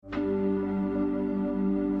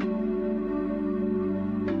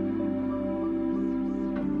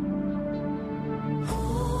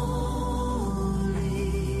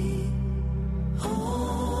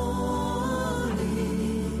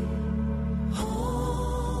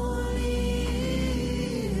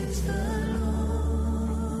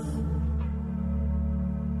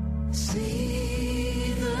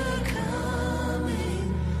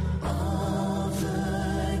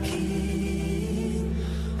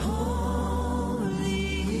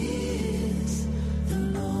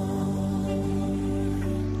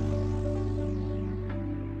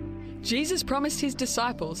Jesus promised his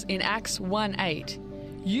disciples in Acts 1:8,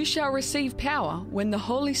 "You shall receive power when the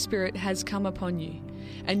Holy Spirit has come upon you,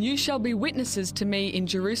 and you shall be witnesses to me in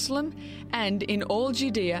Jerusalem and in all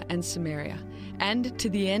Judea and Samaria, and to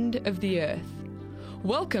the end of the earth."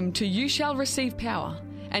 Welcome to You Shall Receive Power,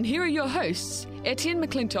 and here are your hosts, Etienne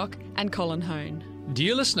McClintock and Colin Hone.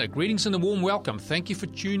 Dear listener, greetings and a warm welcome. Thank you for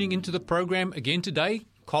tuning into the program again today.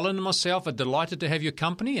 Colin and myself are delighted to have your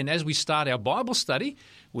company, and as we start our Bible study,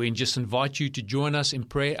 we just invite you to join us in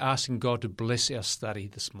prayer, asking God to bless our study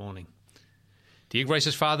this morning. Dear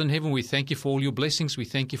gracious Father in heaven, we thank you for all your blessings. We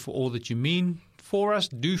thank you for all that you mean for us,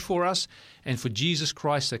 do for us, and for Jesus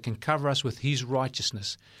Christ that can cover us with his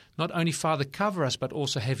righteousness. Not only, Father, cover us, but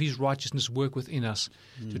also have his righteousness work within us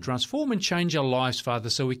to transform and change our lives, Father,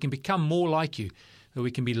 so we can become more like you, that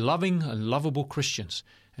we can be loving and lovable Christians.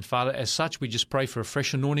 And Father, as such, we just pray for a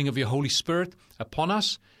fresh anointing of your Holy Spirit upon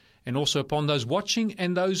us and also upon those watching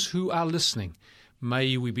and those who are listening.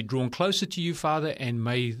 May we be drawn closer to you, Father, and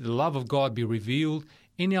may the love of God be revealed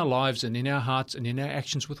in our lives and in our hearts and in our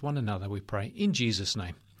actions with one another, we pray. In Jesus'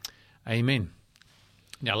 name, amen.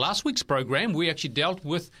 Now, last week's program, we actually dealt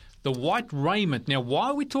with the white raiment. Now, why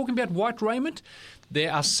are we talking about white raiment?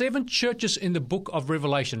 There are 7 churches in the book of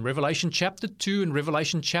Revelation, Revelation chapter 2 and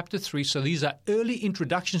Revelation chapter 3. So these are early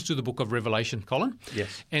introductions to the book of Revelation, Colin.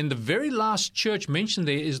 Yes. And the very last church mentioned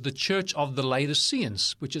there is the church of the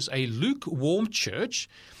Laodiceans, which is a lukewarm church.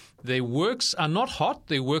 Their works are not hot,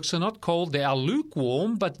 their works are not cold, they are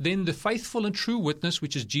lukewarm, but then the faithful and true witness,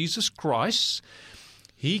 which is Jesus Christ,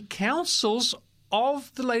 he counsels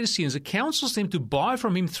of the Laodiceans, it counsels them to buy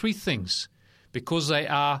from him 3 things, because they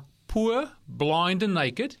are poor, blind, and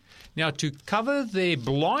naked. Now, to cover their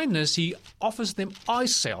blindness, he offers them eye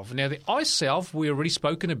salve. Now, the eye salve we already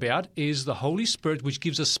spoken about is the Holy Spirit, which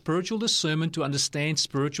gives us spiritual discernment to understand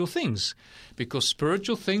spiritual things, because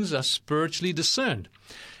spiritual things are spiritually discerned.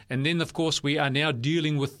 And then, of course, we are now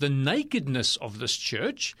dealing with the nakedness of this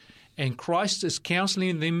church, and Christ is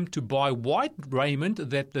counseling them to buy white raiment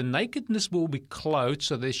that the nakedness will be clothed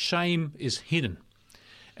so their shame is hidden.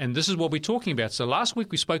 And this is what we're talking about. So last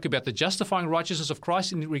week we spoke about the justifying righteousness of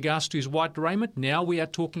Christ in regards to his white raiment. Now we are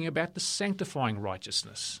talking about the sanctifying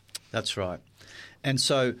righteousness. That's right. And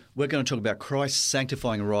so we're going to talk about Christ's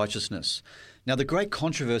sanctifying righteousness. Now, the great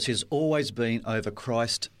controversy has always been over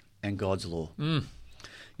Christ and God's law.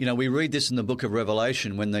 You know, we read this in the book of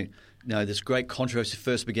Revelation when this great controversy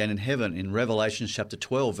first began in heaven in Revelation chapter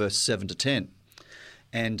 12, verse 7 to 10.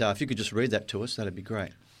 And if you could just read that to us, that'd be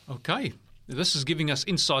great. Okay. This is giving us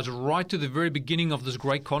insights right to the very beginning of this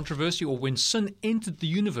great controversy, or when sin entered the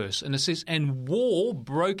universe. And it says, and war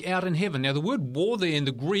broke out in heaven. Now, the word war there in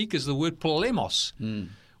the Greek is the word polemos,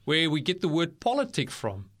 where we get the word politic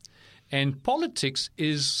from. And politics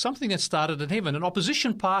is something that started in heaven. An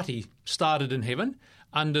opposition party started in heaven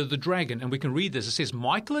under the dragon. And we can read this. It says,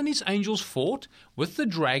 Michael and his angels fought with the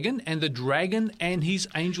dragon, and the dragon and his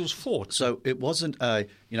angels fought. So it wasn't a,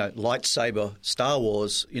 lightsaber Star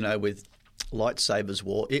Wars, with lightsabers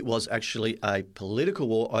war. It was actually a political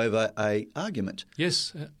war over a argument.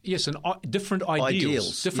 Yes, and different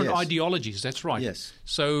ideals, different ideologies. That's right. Yes.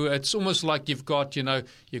 So it's almost like you've got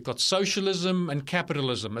socialism and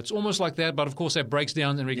capitalism. It's almost like that, but of course that breaks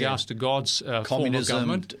down in regards to God's communism, form of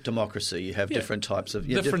government. Democracy. You have different types of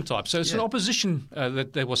different types. So it's an opposition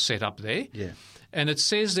that was set up there. Yeah. And it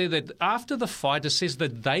says there that after the fight, it says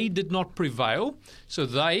that they did not prevail. So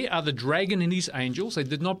they are the dragon and his angels. They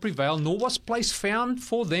did not prevail, nor was place found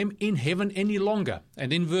for them in heaven any longer.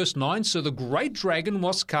 And in verse 9, so the great dragon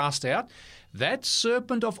was cast out, that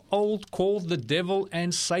serpent of old called the devil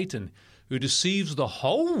and Satan, who deceives the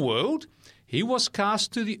whole world. He was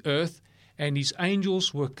cast to the earth, and his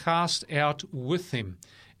angels were cast out with him.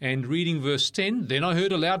 And reading verse 10, then I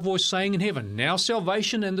heard a loud voice saying in heaven, now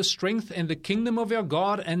salvation and the strength and the kingdom of our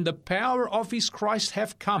God and the power of his Christ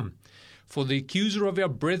have come. For the accuser of our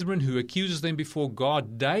brethren who accuses them before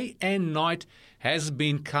God day and night has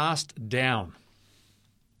been cast down.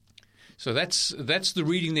 So that's the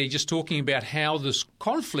reading there, just talking about how this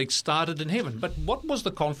conflict started in heaven. But what was the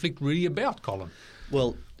conflict really about, Colin?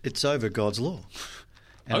 Well, it's over God's law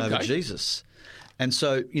and over Jesus. And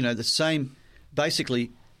so, the same, basically,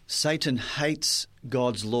 Satan hates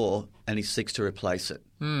God's law and he seeks to replace it.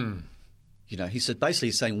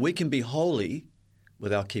 He's saying we can be holy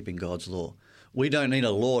without keeping God's law. We don't need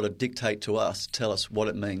a law to dictate to us, tell us what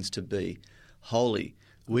it means to be holy.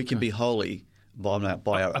 We can be holy by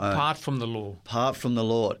our own. Apart from the law. Apart from the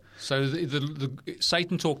Lord. So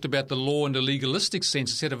Satan talked about the law in a legalistic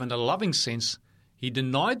sense instead of in a loving sense. He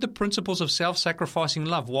denied the principles of self-sacrificing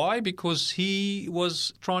love. Why? Because he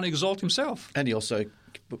was trying to exalt himself. And he also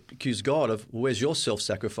accused God of, where's your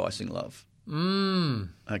self-sacrificing love?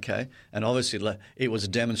 Okay. And obviously it was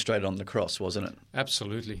demonstrated on the cross, wasn't it?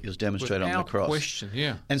 Absolutely. It was demonstrated on the cross. Without question,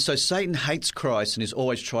 yeah. And so Satan hates Christ and is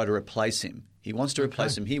always trying to replace him. He wants to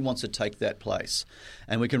replace him. He wants to take that place.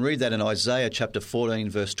 And we can read that in Isaiah chapter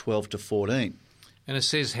 14, verse 12 to 14. And it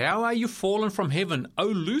says, "How are you fallen from heaven, O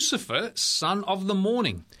Lucifer, son of the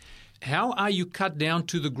morning? How are you cut down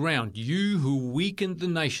to the ground, you who weakened the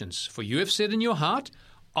nations? For you have said in your heart,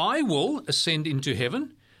 I will ascend into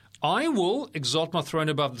heaven. I will exalt my throne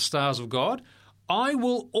above the stars of God. I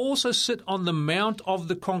will also sit on the mount of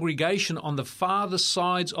the congregation on the farther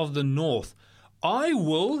sides of the north. I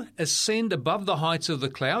will ascend above the heights of the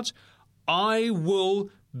clouds. I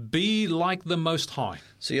will be like the Most High."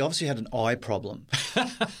 So he obviously had an eye problem.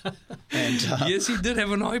 And, yes, he did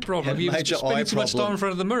have an eye problem. He was spending too much time in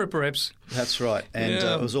front of the mirror, perhaps. That's right. And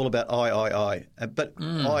it was all about I. But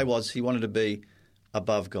I was, he wanted to be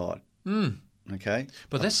above God. Okay?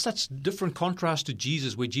 But that's such different contrast to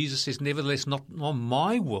Jesus, where Jesus says, nevertheless, not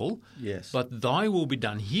my will, but thy will be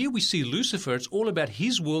done. Here we see Lucifer. It's all about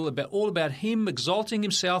his will, all about him exalting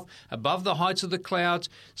himself above the heights of the clouds,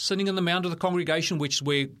 sitting on the mount of the congregation, which is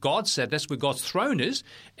where God sat. That's where God's throne is,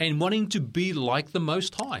 and wanting to be like the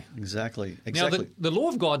Most High. Exactly. Now, the law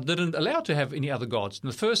of God didn't allow to have any other gods. And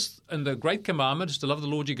the first and the great commandment is to love the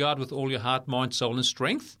Lord your God with all your heart, mind, soul, and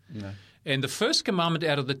strength. Yeah. And the first commandment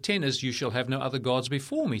out of the 10 is, you shall have no other gods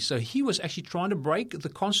before me. So he was actually trying to break the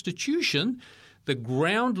Constitution, the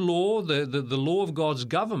ground law, the law of God's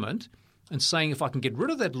government, and saying, if I can get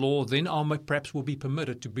rid of that law, then I perhaps will be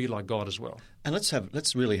permitted to be like God as well. And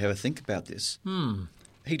let's really have a think about this.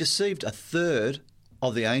 He deceived a third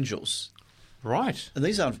of the angels. Right. And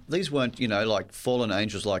these weren't, like fallen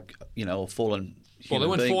angels, or fallen human beings. Well, they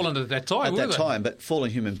weren't fallen at that time, At that time, but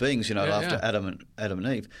fallen human beings, after Adam and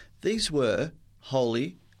Eve. These were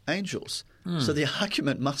holy angels. So the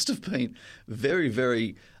argument must have been very,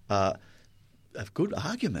 very a good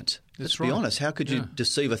argument. Let's be honest. How could you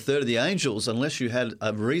deceive a third of the angels unless you had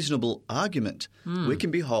a reasonable argument? We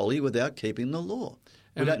can be holy without keeping the law.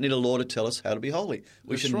 We don't need a law to tell us how to be holy.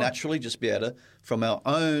 We should naturally just be able to, from our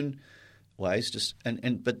own ways,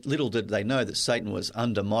 but little did they know that Satan was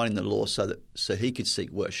undermining the law so he could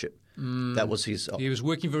seek worship. That was his. He was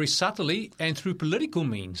working very subtly and through political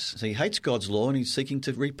means. So he hates God's law and he's seeking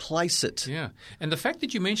to replace it. Yeah. And the fact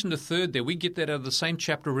that you mentioned the third there, we get that out of the same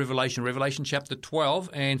chapter of Revelation chapter 12,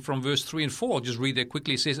 and from verse 3 and 4, I'll just read that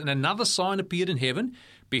quickly. It says, "And another sign appeared in heaven.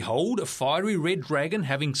 Behold, a fiery red dragon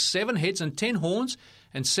having 7 heads and 10 horns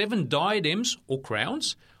and 7 diadems or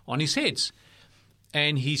crowns on his heads.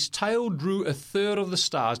 And his tail drew a third of the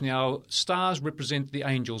stars." Now, stars represent the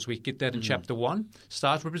angels. We get that in chapter 1.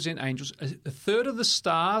 Stars represent angels. A third of the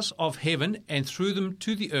stars of heaven, and threw them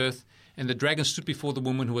to the earth, and the dragon stood before the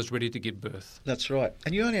woman who was ready to give birth. That's right.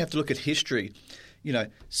 And you only have to look at history.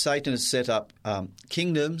 Satan has set up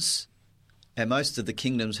kingdoms, and most of the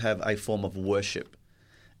kingdoms have a form of worship.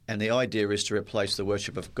 And the idea is to replace the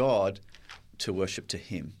worship of God to worship to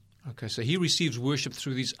him. Okay, so he receives worship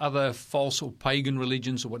through these other false or pagan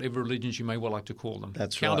religions, or whatever religions you may well like to call them.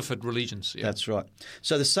 That's Counterfeit religions. Yeah. That's right.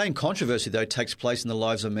 So the same controversy, though, takes place in the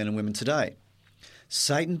lives of men and women today.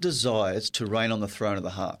 Satan desires to reign on the throne of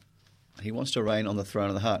the heart. He wants to reign on the throne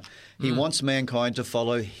of the heart. He wants mankind to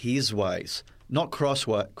follow his ways, not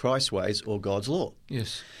Christ's ways or God's law.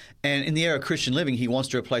 Yes. And in the era of Christian living, he wants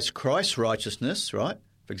to replace Christ's righteousness, right,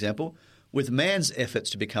 for example, with man's efforts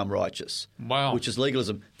to become righteous, which is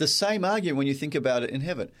legalism. The same argument when you think about it in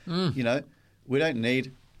heaven. We don't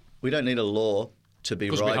need a law to be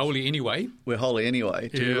right. Because we're holy anyway. We're holy anyway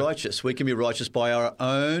to be righteous. We can be righteous by our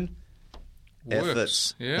own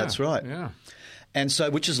efforts. Yeah. That's right. Yeah. And so,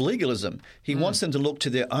 which is legalism. He wants them to look to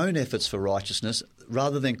their own efforts for righteousness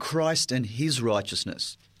rather than Christ and his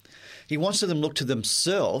righteousness. He wants them to look to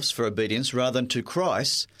themselves for obedience rather than to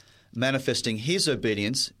Christ, manifesting his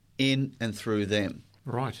obedience in and through them.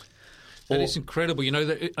 Right. That is incredible.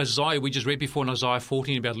 That Isaiah, we just read before in Isaiah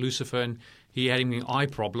 14 about Lucifer, and he had an eye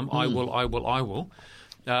problem. I will.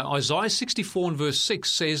 Isaiah 64 and verse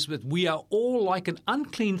 6 says that we are all like an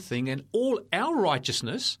unclean thing, and all our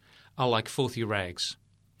righteousness are like filthy rags.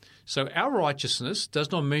 So our righteousness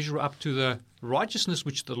does not measure up to the righteousness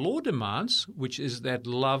which the law demands, which is that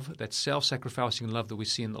love, that self-sacrificing love that we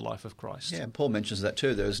see in the life of Christ. Yeah, and Paul mentions that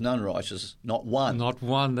too. There is none righteous, not one. Not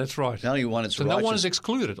one, that's right. The only one is righteous. So no one is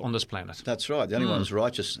excluded on this planet. That's right. The only one who's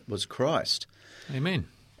righteous was Christ. Amen.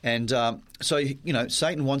 And so,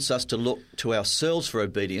 Satan wants us to look to ourselves for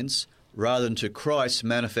obedience rather than to Christ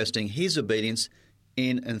manifesting his obedience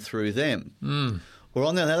in and through them. Or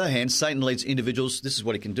on the other hand, Satan leads individuals, this is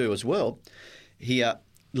what he can do as well, he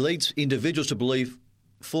leads individuals to believe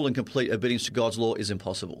full and complete obedience to God's law is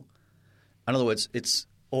impossible. In other words, it's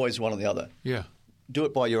always one or the other. Yeah. Do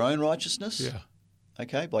it by your own righteousness,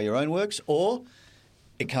 okay, by your own works, or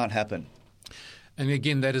it can't happen. And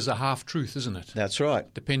again, that is a half-truth, isn't it? That's right.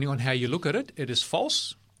 Depending on how you look at it, it is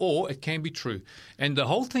false or it can be true. And the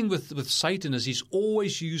whole thing with Satan is he's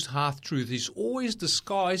always used half-truth. He's always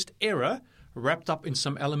disguised error wrapped up in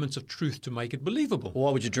some elements of truth to make it believable.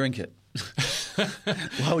 Why would you drink it?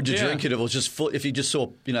 Why would you drink it if it was just full, if you just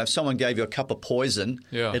saw, if someone gave you a cup of poison,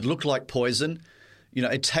 it looked like poison,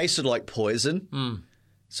 it tasted like poison.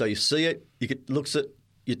 So you see it, looks it,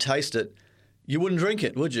 you taste it, you wouldn't drink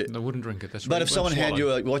it, would you? I wouldn't drink it. That's but if someone handed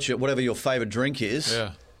you whatever your favourite drink is,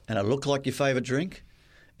 and it looked like your favourite drink,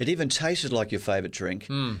 it even tasted like your favourite drink,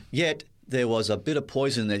 yet there was a bit of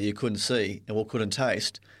poison that you couldn't see or couldn't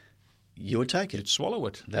taste, you would take it. You'd swallow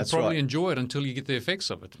it. That's and probably right. enjoy it until you get the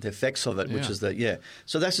effects of it. The effects of it, which is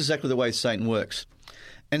So that's exactly the way Satan works.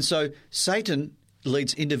 And so Satan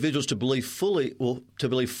leads individuals to believe full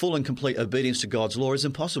and complete obedience to God's law is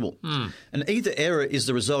impossible. And either error is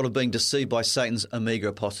the result of being deceived by Satan's Omega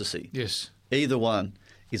apostasy. Yes. Either one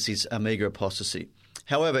is his Omega apostasy.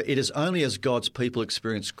 However, it is only as God's people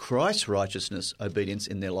experience Christ's righteousness, obedience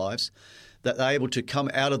in their lives, that they're able to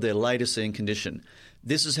come out of their Laodicean condition.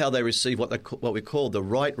 This is how they receive what we call the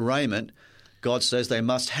right raiment God says they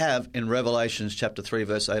must have in Revelation chapter 3,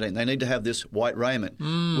 verse 18. They need to have this white raiment,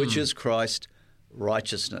 which is Christ's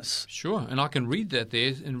righteousness. Sure, and I can read that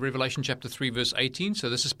there in Revelation chapter 3, verse 18. So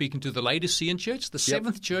this is speaking to the Laodicean church, the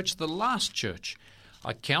seventh church, the last church.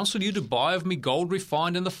 I counsel you to buy of me gold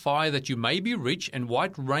refined in the fire, that you may be rich, and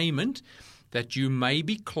white raiment, that you may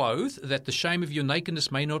be clothed, that the shame of your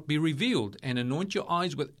nakedness may not be revealed, and anoint your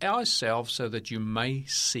eyes with our salve, so that you may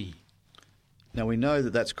see. Now we know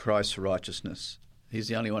that that's Christ's righteousness. He's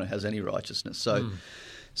the only one who has any righteousness.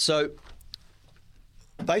 So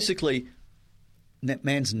basically,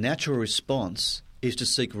 man's natural response is to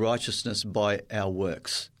seek righteousness by our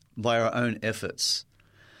works, by our own efforts.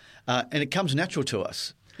 And it comes natural to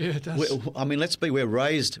us. Yeah, it does. We're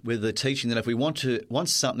raised with the teaching that if we want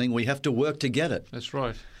something, we have to work to get it. That's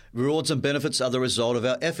right. Rewards and benefits are the result of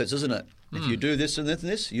our efforts, isn't it? If you do this and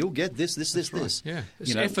this, you'll get this. Right. Yeah,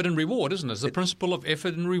 it's effort and reward, isn't it? It's the principle of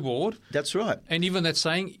effort and reward. That's right. And even that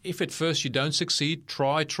saying, if at first you don't succeed,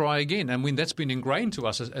 try again. I mean, that's been ingrained to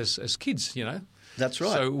us as kids, That's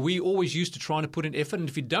right. So we always used to try to put in effort, and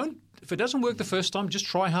if it doesn't work the first time, just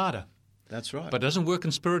try harder. That's right. But it doesn't work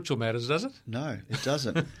in spiritual matters, does it? No, it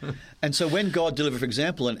doesn't. And so when God delivered, for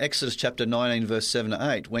example, in Exodus chapter 19, verse 7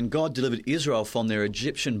 to 8, when God delivered Israel from their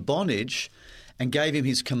Egyptian bondage and gave him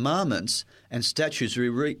his commandments and statutes,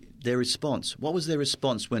 their response. What was their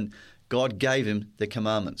response when God gave him the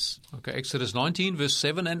commandments? Okay, Exodus 19, verse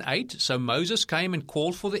 7 and 8. So Moses came and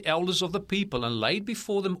called for the elders of the people and laid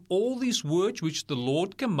before them all these words which the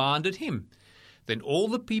Lord commanded him. Then all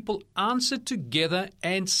the people answered together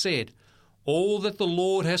and said, all that the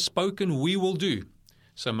Lord has spoken we will do.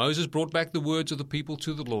 So Moses brought back the words of the people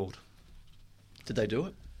to the Lord. Did they do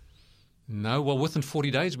it? No. Well, within 40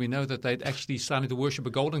 days we know that they'd actually started to worship a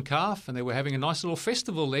golden calf, and they were having a nice little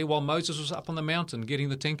festival there while Moses was up on the mountain getting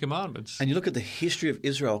the Ten Commandments. And you look at the history of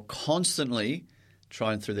Israel constantly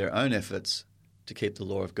trying through their own efforts to keep the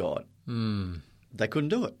law of God. They couldn't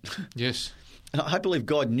do it. Yes. And I believe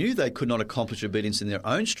God knew they could not accomplish obedience in their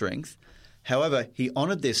own strength. However, he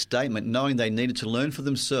honoured their statement, knowing they needed to learn for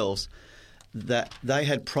themselves that they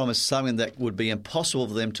had promised something that would be impossible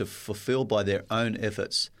for them to fulfill by their own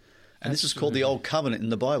efforts. And this is called the Old Covenant in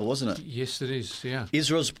the Bible, wasn't it? Yes, it is, yeah.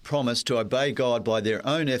 Israel's promise to obey God by their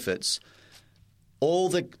own efforts. All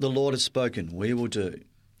that the Lord has spoken, we will do.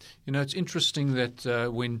 It's interesting that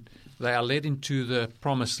when they are led into the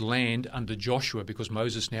promised land under Joshua, because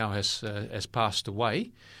Moses now has passed away,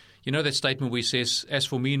 that statement where he says, as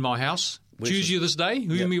for me and my house, choose you this day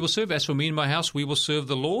whom we will serve. As for me and my house, we will serve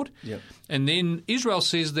the Lord. Yep. And then Israel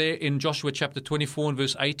says there in Joshua chapter 24 and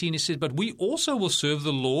verse 18, he says, but we also will serve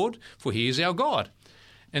the Lord, for he is our God.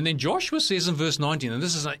 And then Joshua says in verse 19, and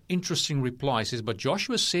this is an interesting reply, he says, but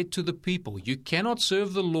Joshua said to the people, you cannot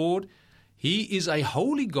serve the Lord. He is a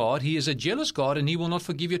holy God. He is a jealous God, and he will not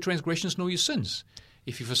forgive your transgressions nor your sins.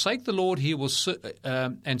 If you forsake the Lord, he will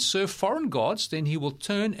and serve foreign gods, then he will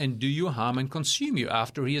turn and do you harm and consume you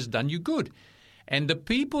after he has done you good. And the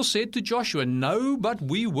people said to Joshua, no, but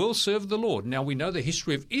we will serve the Lord. Now, we know the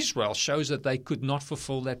history of Israel shows that they could not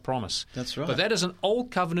fulfill that promise. That's right. But that is an old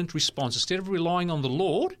covenant response. Instead of relying on the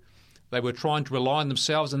Lord, They were trying to rely on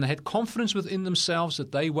themselves, and they had confidence within themselves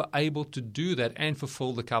that they were able to do that and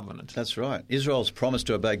fulfill the covenant. That's right. Israel's promised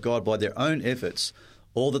to obey God by their own efforts.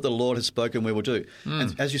 All that the Lord has spoken we will do.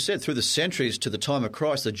 And as you said, through the centuries to the time of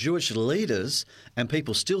Christ, the Jewish leaders and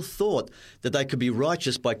people still thought that they could be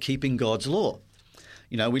righteous by keeping God's law.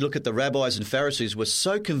 You know, we look at the rabbis and Pharisees were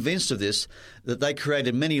so convinced of this that they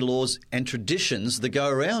created many laws and traditions that go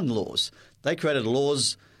around laws. They created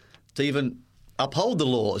laws to even uphold the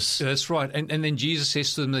laws. That's right. And then Jesus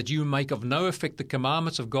says to them that you make of no effect the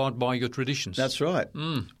commandments of God by your traditions. That's right,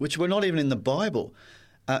 which were not even in the Bible.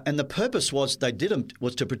 And the purpose was they did them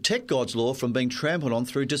was to protect God's law from being trampled on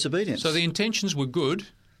through disobedience. So the intentions were good.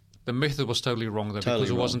 The method was totally wrong, though, because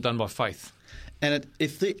it wasn't done by faith. And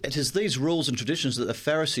it is these rules and traditions that the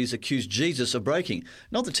Pharisees accused Jesus of breaking,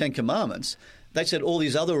 not the Ten Commandments. They said all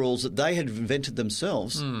these other rules that they had invented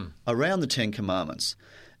themselves around the Ten Commandments.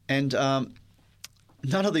 And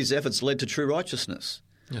none of these efforts led to true righteousness.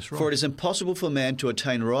 That's right. For it is impossible for man to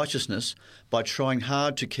attain righteousness by trying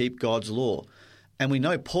hard to keep God's law. And we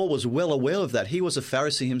know Paul was well aware of that. He was a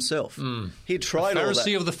Pharisee himself. He tried all that.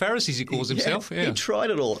 Pharisee of the Pharisees, he calls himself. Yeah. He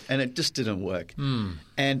tried it all, and it just didn't work.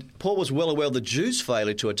 And Paul was well aware of the Jews'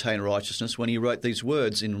 failure to attain righteousness when he wrote these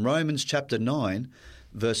words in Romans chapter 9,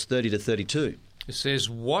 verse 30 to 32. It says,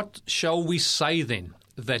 "What shall we say then?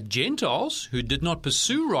 That Gentiles who did not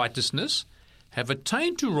pursue righteousness have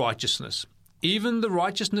attained to righteousness, even the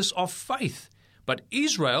righteousness of faith. But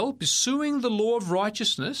Israel, pursuing the law of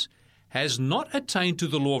righteousness, has not attained to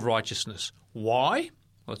the law of righteousness. Why?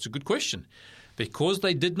 Well, that's a good question. Because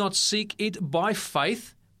they did not seek it by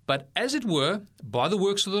faith, but as it were, by the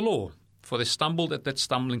works of the law, for they stumbled at that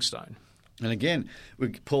stumbling stone." And again,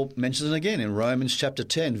 Paul mentions it again in Romans chapter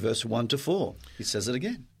 10, verse 1 to 4. He says it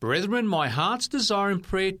again. "Brethren, my heart's desire and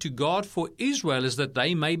prayer to God for Israel is that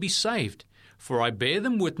they may be saved. For I bear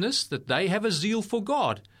them witness that they have a zeal for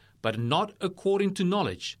God, but not according to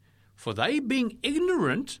knowledge. For they, being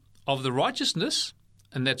ignorant of the righteousness,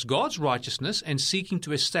 and that's God's righteousness, and seeking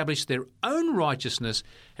to establish their own righteousness,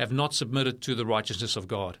 have not submitted to the righteousness of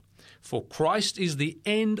God. For Christ is the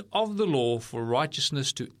end of the law for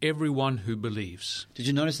righteousness to everyone who believes." Did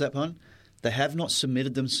you notice that one? They have not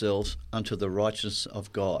submitted themselves unto the righteousness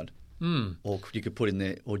of God. Or you could put in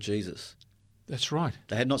there, or Jesus. That's right.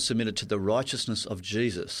 They had not submitted to the righteousness of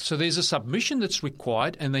Jesus. So there's a submission that's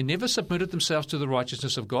required, and they never submitted themselves to the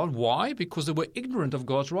righteousness of God. Why? Because they were ignorant of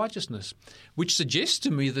God's righteousness, which suggests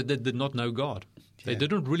to me that they did not know God. They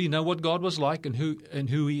didn't really know what God was like and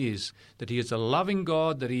who He is, that He is a loving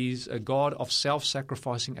God, that He's a God of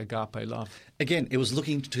self-sacrificing agape love. Again, it was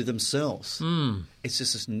looking to themselves. It's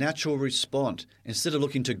just this natural response. Instead of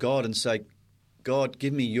looking to God and say, "God,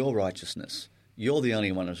 give me your righteousness. You're the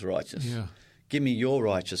only one who's righteous. Yeah. Give me your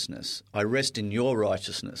righteousness. I rest in your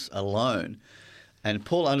righteousness alone." And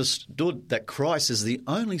Paul understood that Christ is the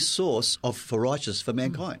only source for righteousness for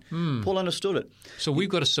mankind. Paul understood it. So we've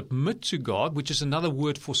got to submit to God, which is another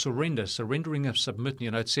word for surrender, surrendering of submit.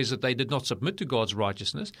 You know, it says that they did not submit to God's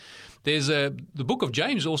righteousness. The book of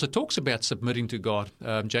James also talks about submitting to God.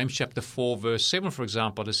 James chapter 4, verse 7, for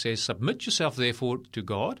example, it says, "Submit yourself therefore to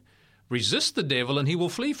God, resist the devil, and he will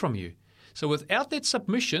flee from you." So without that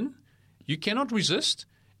submission, you cannot resist,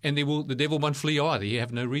 and the devil won't flee either. You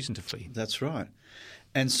have no reason to flee. That's right.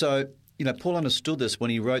 And so, Paul understood this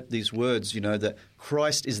when he wrote these words, that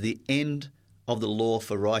Christ is the end of the law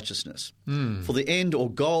for righteousness. For the end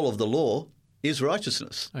or goal of the law is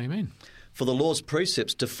righteousness. Amen. For the law's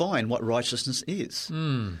precepts define what righteousness is,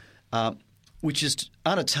 which is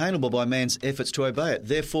unattainable by man's efforts to obey it.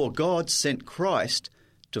 Therefore, God sent Christ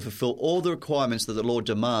to fulfill all the requirements that the law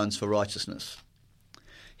demands for righteousness.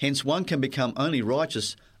 Hence, one can become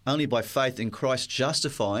righteous only by faith in Christ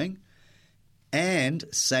justifying and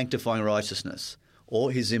sanctifying righteousness,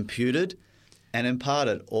 or His imputed and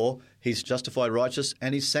imparted, or He's justified righteous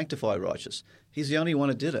and He's sanctified righteous. He's the only one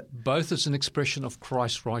who did it. Both as an expression of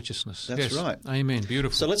Christ's righteousness. That's right. Amen.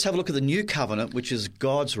 Beautiful. So let's have a look at the new covenant, which is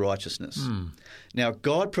God's righteousness. Now,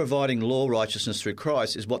 God providing law righteousness through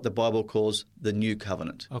Christ is what the Bible calls the new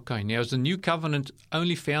covenant. Okay. Now, is the new covenant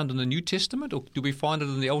only found in the New Testament, or do we find it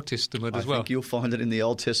in the Old Testament as well? I think you'll find it in the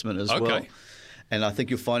Old Testament as well. And I think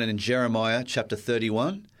you'll find it in Jeremiah chapter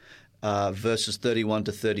 31, verses 31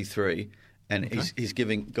 to 33. And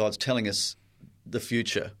God's telling us the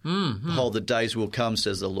future. Behold, the days will come,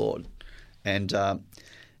 says the Lord. And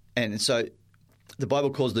so the Bible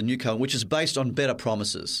calls the new covenant, which is based on better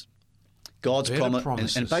promises. God's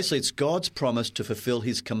promise. And basically it's God's promise to fulfill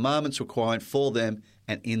His commandments requiring for them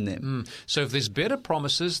and in them. So if there's better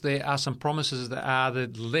promises, there are some promises that are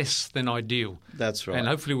less than ideal. That's right. And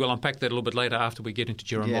hopefully we'll unpack that a little bit later after we get into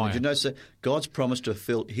Jeremiah. Yeah, did you notice that God's promised to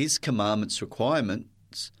fulfill his commandments,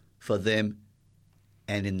 requirements for them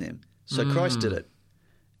and in them. So Christ did it,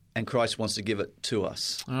 and Christ wants to give it to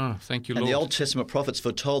us. Oh, thank you, Lord. And the Old Testament prophets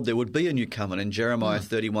foretold there would be a new covenant in Jeremiah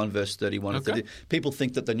 31, verse 31 and 30. People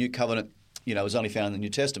think that the new covenant, is only found in the New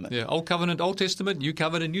Testament. Yeah, Old Covenant, Old Testament, New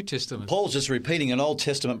Covenant, New Testament. Paul's just repeating an Old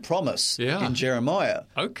Testament promise in Jeremiah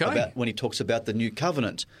about when he talks about the new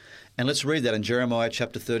covenant. And let's read that in Jeremiah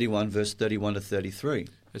chapter 31, verse 31 to 33.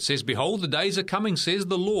 It says, "Behold, the days are coming, says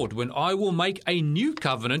the Lord, when I will make a new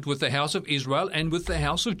covenant with the house of Israel and with the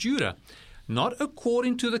house of Judah, not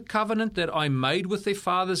according to the covenant that I made with their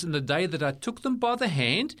fathers in the day that I took them by the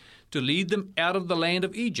hand to lead them out of the land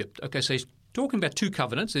of Egypt." Okay, so he's talking about two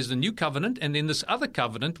covenants. There's the new covenant and then this other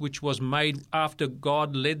covenant which was made after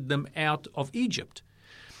God led them out of Egypt.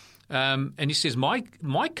 And he says, my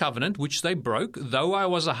covenant which they broke, though I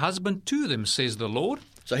was a husband to them, says the Lord.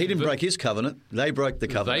 So he didn't break his covenant. They broke the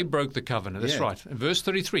covenant. They broke the covenant. That's right. In verse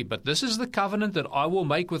 33, "But this is the covenant that I will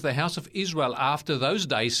make with the house of Israel after those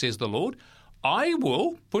days, says the Lord. I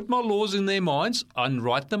will put my laws in their minds and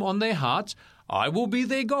write them on their hearts. I will be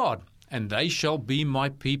their God, and they shall be my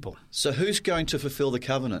people." So who's going to fulfill the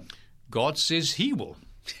covenant? God says he will.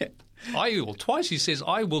 I will. Twice he says,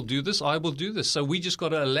 I will do this, I will do this. So we just got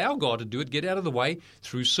to allow God to do it, get out of the way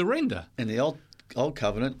through surrender. In the old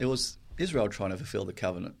covenant, it was Israel trying to fulfill the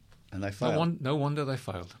covenant, and they failed. No wonder they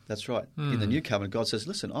failed. That's right. In the new covenant, God says,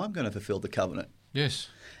 listen, I'm going to fulfill the covenant. Yes.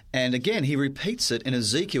 And again, he repeats it in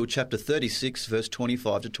Ezekiel chapter 36, verse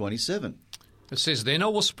 25 to 27. It says, "Then I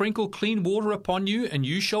will sprinkle clean water upon you, and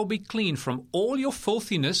you shall be clean from all your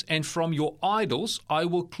filthiness, and from your idols I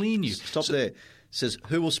will clean you." Stop there. It says,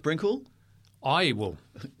 who will sprinkle? I will.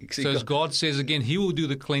 So as God says again, he will do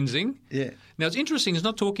the cleansing. Yeah. Now it's interesting, it's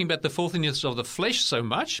not talking about the filthiness of the flesh so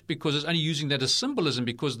much, because it's only using that as symbolism,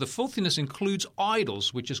 because the filthiness includes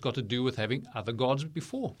idols, which has got to do with having other gods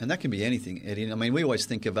before. And that can be anything, Eddie. I mean, we always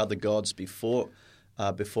think of other gods before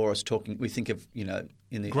us talking. We think of,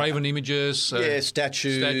 in the graven images.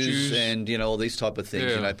 Statues and, all these type of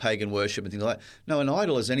things, pagan worship and things like that. No, an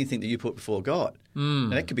idol is anything that you put before God.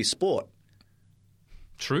 And that could be sport.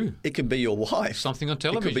 True. It can be your wife. Something on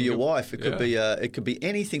television. It could be your wife. It could be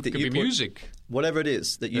anything that you put. It could be music. Whatever it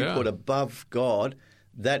is that you put above God,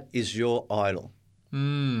 that is your idol.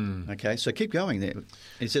 Okay, so keep going there.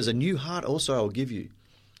 It says, "A new heart also I will give you."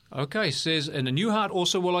 Okay, it says, "And a new heart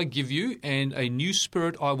also will I give you, and a new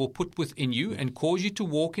spirit I will put within you, and cause you to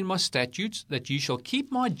walk in my statutes, that you shall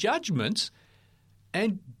keep my judgments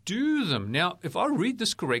and do them." Now, if I read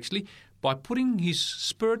this correctly, by putting his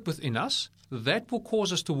spirit within us, that will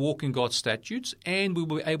cause us to walk in God's statutes, and we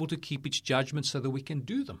will be able to keep its judgments so that we can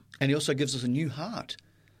do them. And he also gives us a new heart.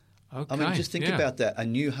 Okay, I mean, just think about that, a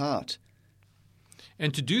new heart.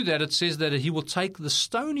 And to do that, it says that he will take the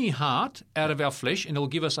stony heart out of our flesh, and he'll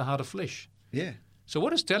give us a heart of flesh. Yeah. So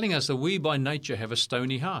what it's telling us that we by nature have a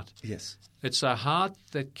stony heart. Yes. It's a heart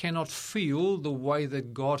that cannot feel the way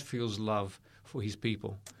that God feels love for his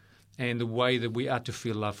people, and the way that we are to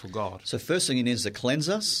feel love for God. So first thing he needs to cleanse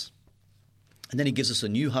us. And then he gives us a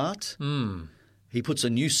new heart. He puts a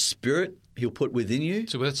new spirit he'll put within you.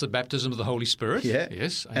 So that's the baptism of the Holy Spirit. Yeah.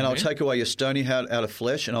 Yes. And I'll take away your stony heart out of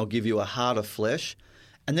flesh, and I'll give you a heart of flesh.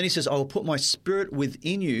 And then he says, I will put my spirit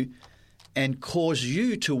within you and cause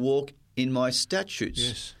you to walk in my statutes.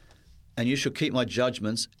 Yes. And you shall keep my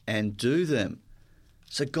judgments and do them.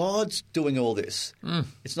 So God's doing all this.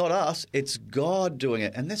 It's not us, it's God doing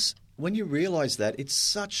it. And this, when you realize that, it's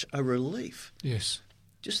such a relief. Yes.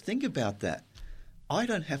 Just think about that. I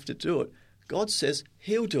don't have to do it. God says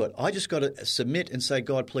he'll do it. I just got to submit and say,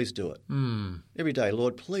 God, please do it. Every day,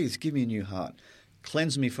 Lord, please give me a new heart.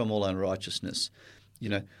 Cleanse me from all unrighteousness.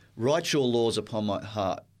 Write your laws upon my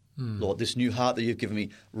heart. Lord, this new heart that you've given me,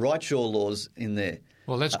 write your laws in there.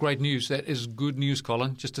 Well, that's great news. That is good news,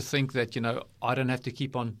 Colin, just to think that, I don't have to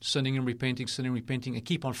keep on sinning and repenting, and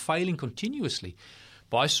keep on failing continuously.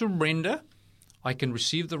 By surrender, I can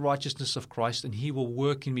receive the righteousness of Christ, and he will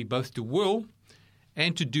work in me both to will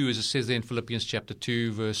and to do, as it says there in Philippians chapter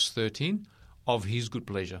 2, verse 13, of his good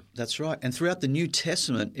pleasure. That's right. And throughout the New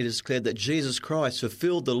Testament, it is declared that Jesus Christ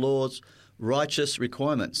fulfilled the law's righteous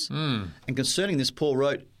requirements. And concerning this, Paul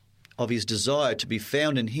wrote of his desire to be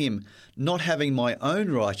found in him, not having my own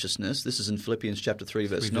righteousness. This is in Philippians chapter 3,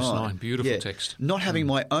 verse 9. Beautiful text. Not having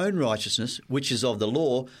my own righteousness, which is of the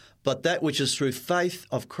law, but that which is through faith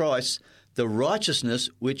of Christ, the righteousness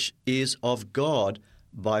which is of God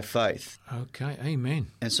by faith. Okay, amen.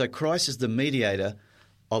 And so Christ is the mediator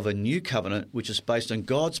of a new covenant, which is based on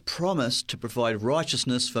God's promise to provide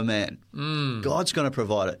righteousness for man. God's going to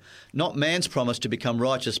provide it, not man's promise to become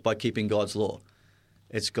righteous by keeping God's law.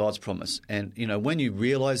 It's God's promise. And, when you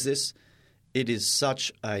realize this, it is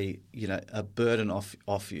such a burden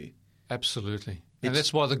off you. Absolutely. And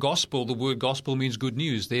that's why the word gospel means good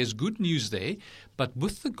news. There's good news there, but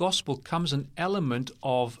with the gospel comes an element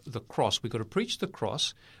of the cross. We've got to preach the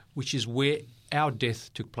cross, which is where our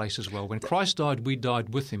death took place as well. When Christ died, we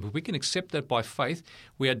died with him. If we can accept that by faith,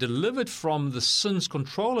 we are delivered from the sin's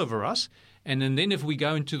control over us. And then if we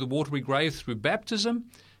go into the watery grave through baptism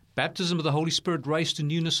of the Holy Spirit raised to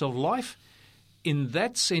newness of life, in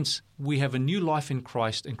that sense, we have a new life in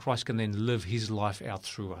Christ, and Christ can then live his life out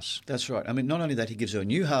through us. That's right. I mean, not only that, he gives you a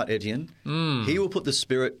new heart, Etienne. He will put the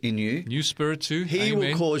Spirit in you. New Spirit too. He Amen.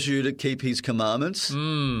 will cause you to keep his commandments.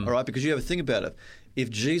 All right, because you have to think about it. If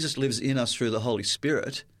Jesus lives in us through the Holy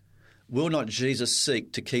Spirit, will not Jesus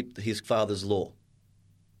seek to keep his Father's law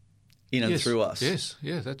in and through us?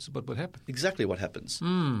 Yes, that's what would happen. Exactly what happens.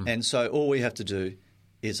 And so all we have to do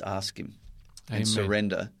is ask him and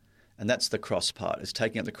surrender. And that's the cross part. It's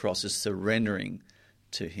taking up the cross, is surrendering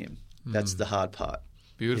to him. That's the hard part.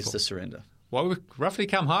 Beautiful. It's the surrender. Well, we've roughly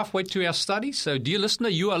come halfway to our study. So, dear listener,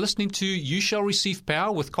 you are listening to You Shall Receive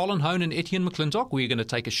Power with Colin Hone and Etienne McClintock. We're going to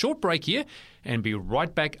take a short break here and be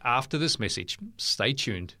right back after this message. Stay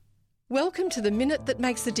tuned. Welcome to the Minute That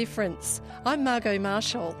Makes a Difference. I'm Margot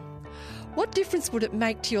Marshall. What difference would it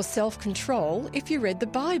make to your self-control if you read the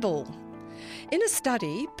Bible? In a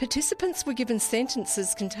study, participants were given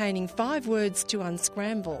sentences containing 5 words to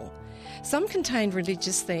unscramble. Some contained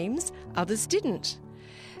religious themes, others didn't.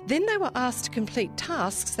 Then they were asked to complete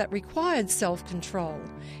tasks that required self-control,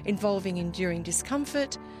 involving enduring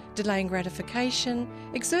discomfort, delaying gratification,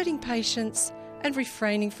 exerting patience, and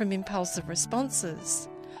refraining from impulsive responses.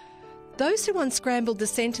 Those who unscrambled the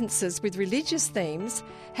sentences with religious themes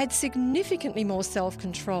had significantly more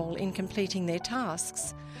self-control in completing their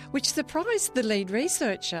tasks, which surprised the lead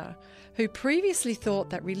researcher, who previously thought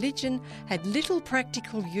that religion had little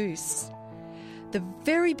practical use. The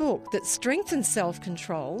very book that strengthens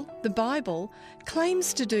self-control, the Bible,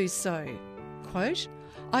 claims to do so. Quote,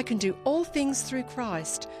 "I can do all things through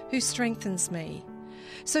Christ who strengthens me."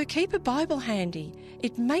 So keep a Bible handy.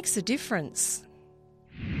 It makes a difference.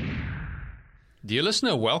 Dear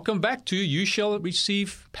listener, welcome back to You Shall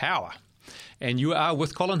Receive Power. And you are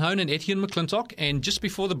with Colin Hone and Etienne McClintock. And just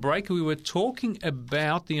before the break, we were talking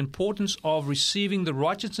about the importance of receiving the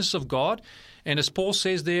righteousness of God. And as Paul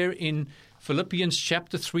says there in Philippians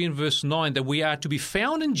chapter 3 and verse 9, that we are to be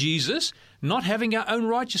found in Jesus, not having our own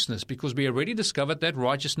righteousness, because we already discovered that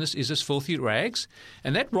righteousness is as filthy rags.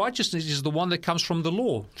 And that righteousness is the one that comes from the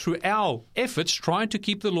law, through our efforts trying to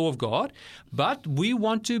keep the law of God. But we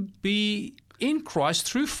want to be in Christ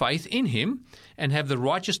through faith in him and have the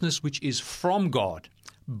righteousness which is from God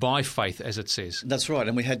by faith, as it says. That's right.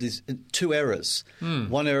 And we had these 2 errors.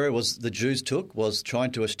 One error was the Jews took, was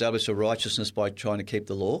trying to establish a righteousness by trying to keep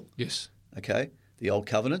the law. Yes. Okay, the old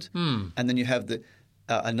covenant. And then you have the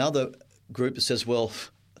another group that says, well,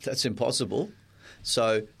 that's impossible.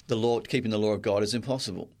 So keeping the law of God is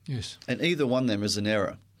impossible. Yes. And either one of them is an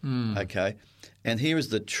error. Okay. And here is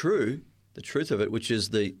the truth of it, which is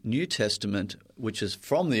the New Testament, which is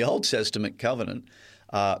from the Old Testament covenant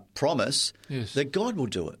promise that God will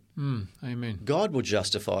do it. Amen. God will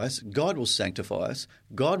justify us. God will sanctify us.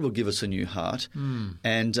 God will give us a new heart.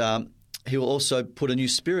 And he will also put a new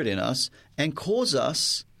spirit in us and cause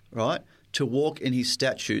us, right, to walk in his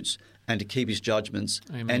statutes and to keep his judgments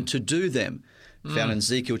and to do them. Found in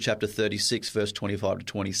Ezekiel chapter 36, verse 25 to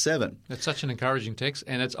 27. That's such an encouraging text,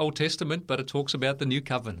 and it's Old Testament, but it talks about the new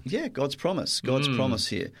covenant. Yeah, God's promise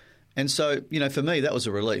here. And so, for me, that was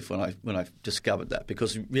a relief when I discovered that,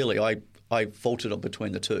 because really I faltered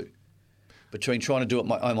between the two. Between trying to do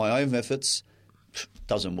it on my own efforts,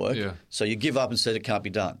 doesn't work. Yeah. So you give up and say it can't be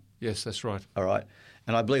done. Yes, that's right. All right.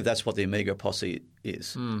 And I believe that's what the Omega Posse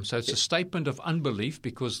is. So it's a statement of unbelief,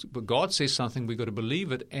 because God says something, we've got to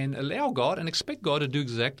believe it and allow God and expect God to do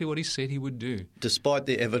exactly what he said he would do. Despite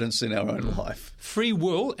the evidence in our own life. Free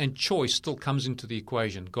will and choice still comes into the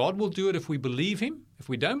equation. God will do it if we believe him. If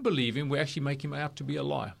we don't believe him, we actually make him out to be a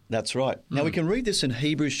liar. That's right. Now we can read this in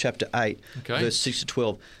Hebrews chapter 8, verse 6 to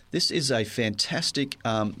 12. This is a fantastic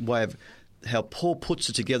way of how Paul puts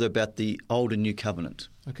it together about the Old and New Covenant.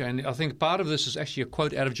 Okay, and I think part of this is actually a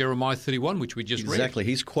quote out of Jeremiah 31, which we just read. Exactly.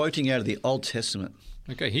 He's quoting out of the Old Testament.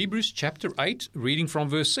 Okay, Hebrews chapter 8, reading from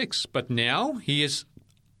verse 6. But now he has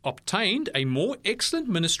obtained a more excellent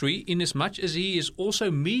ministry, inasmuch as he is also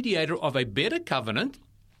mediator of a better covenant,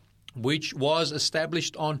 which was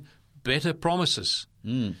established on better promises.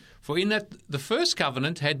 For in that the first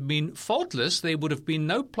covenant had been faultless, there would have been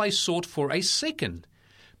no place sought for a second,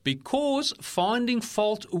 because finding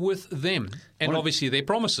fault with them, and obviously their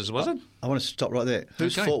promises, was it? I want to stop right there.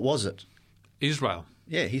 Whose fault was it? Israel.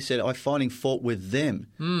 Yeah, he said, I'm finding fault with them,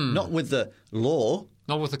 not with the law.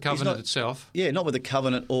 Not with the covenant itself. Yeah, not with the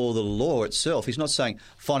covenant or the law itself. He's not saying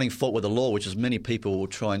finding fault with the law, which is many people will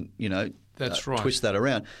try and, That's right. twist that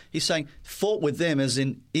around. He's saying fault with them as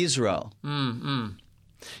in Israel.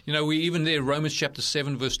 We even there, Romans chapter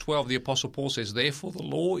 7, verse 12, the Apostle Paul says, therefore the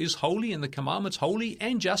law is holy and the commandments holy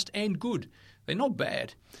and just and good. They're not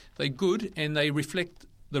bad. They're good and they reflect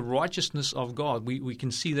the righteousness of God. We can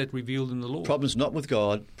see that revealed in the law. Problem's not with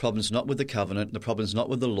God. Problem's not with the covenant. The problem's not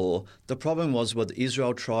with the law. The problem was whether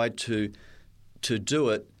Israel tried to do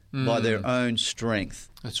it by their own strength.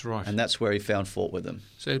 That's right. And that's where he found fault with them.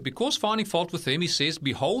 So because finding fault with them, he says,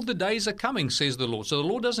 behold, the days are coming, says the Lord. So the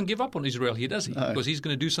Lord doesn't give up on Israel here, does he? No. Because he's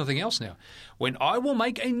going to do something else now. When I will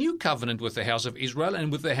make a new covenant with the house of Israel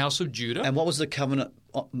and with the house of Judah. And what was the covenant?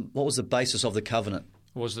 What was the basis of the covenant?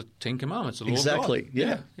 Was the Ten Commandments, the law exactly, of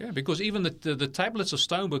God. yeah. Because even the tablets of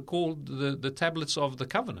stone were called the tablets of the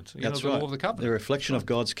covenant. That's the right. law of the covenant. The reflection of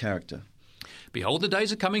God's character. Behold, the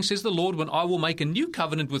days are coming, says the Lord, when I will make a new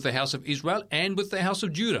covenant with the house of Israel and with the house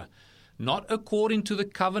of Judah, not according to the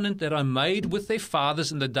covenant that I made with their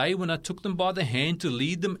fathers in the day when I took them by the hand to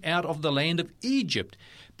lead them out of the land of Egypt,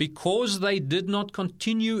 because they did not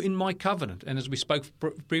continue in my covenant. And as we spoke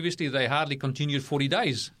previously, they hardly continued 40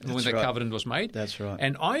 days when the covenant was made. That's right.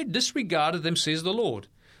 And I disregarded them, says the Lord.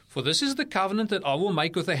 For this is the covenant that I will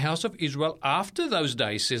make with the house of Israel after those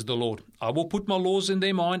days, says the Lord. I will put my laws in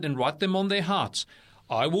their mind and write them on their hearts.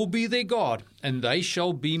 I will be their God, and they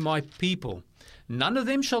shall be my people. None of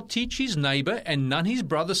them shall teach his neighbor, and none his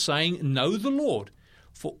brother, saying, Know the Lord.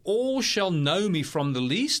 For all shall know me, from the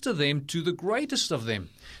least of them to the greatest of them.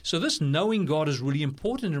 So this knowing God is really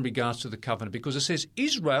important in regards to the covenant, because it says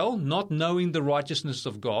Israel, not knowing the righteousness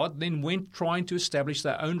of God, then went trying to establish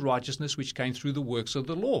their own righteousness, which came through the works of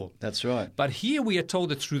the law. That's right. But here we are told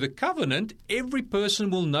that through the covenant, every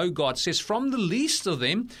person will know God. It says, from the least of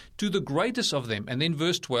them to the greatest of them. And then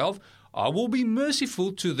verse 12, I will be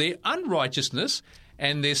merciful to their unrighteousness,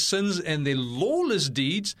 and their sins and their lawless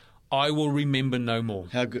deeds I will remember no more.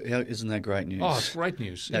 How isn't that great news? Oh, it's great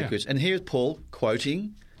news. Good. And here's Paul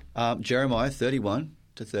quoting Jeremiah 31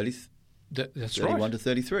 to 30. That's 31 right. to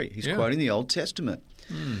 33. He's quoting the Old Testament.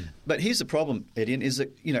 But here's the problem, Edian, is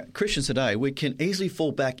that Christians today, we can easily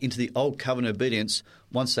fall back into the old covenant obedience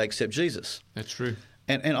once they accept Jesus. That's true.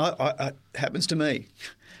 And it happens to me.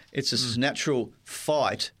 It's this natural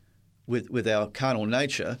fight with our carnal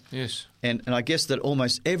nature. Yes. And I guess that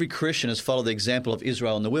almost every Christian has followed the example of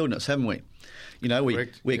Israel in the wilderness, haven't we?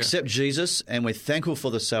 We accept Jesus and we're thankful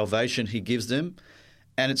for the salvation he gives them.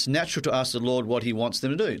 And it's natural to ask the Lord what he wants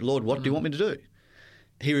them to do. Lord, what do you want me to do?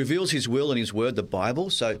 He reveals his will in his word, the Bible.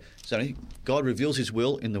 So God reveals his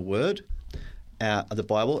will in the word, the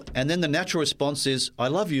Bible. And then the natural response is, I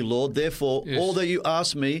love you, Lord, therefore all that you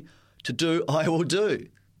ask me to do, I will do.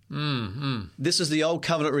 This is the old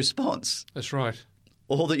covenant response. That's right.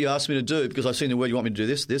 All that you ask me to do, because I've seen the word, you want me to do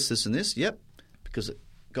this, and this? Yep. Because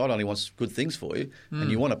God only wants good things for you,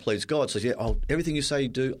 and you want to please God. So, everything you say you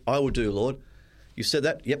do, I will do, Lord. You said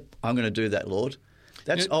that? Yep, I'm going to do that, Lord.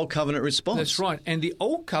 That's old covenant response. That's right. And the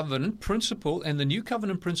old covenant principle and the new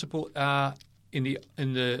covenant principle are in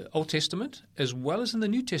the Old Testament as well as in the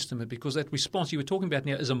New Testament, because that response you were talking about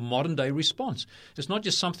now is a modern-day response. It's not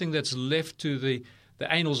just something that's left to the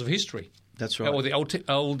annals of history. That's right. Or the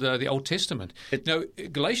Old Testament. Now,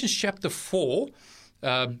 Galatians chapter 4,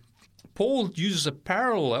 Paul uses a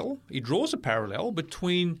parallel. He draws a parallel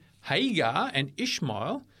between Hagar and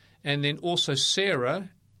Ishmael, and then also Sarah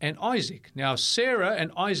and Isaac. Now, Sarah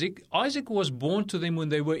and Isaac was born to them when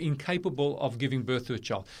they were incapable of giving birth to a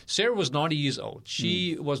child. Sarah was 90 years old.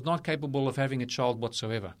 She was not capable of having a child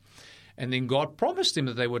whatsoever. And then God promised them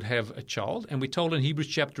that they would have a child. And we're told in Hebrews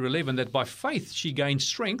chapter 11 that by faith she gained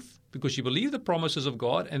strength because she believed the promises of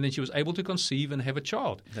God, and then she was able to conceive and have a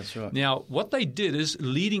child. That's right. Now, what they did is,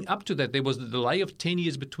 leading up to that, there was the delay of 10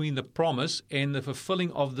 years between the promise and the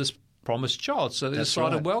fulfilling of this promised child. So they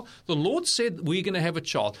decided, well, the Lord said we're going to have a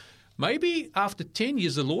child. Maybe after 10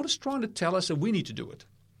 years, the Lord is trying to tell us that we need to do it.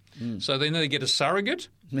 So then they get a surrogate.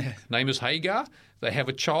 Name is Hagar. They have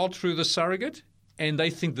a child through the surrogate, and they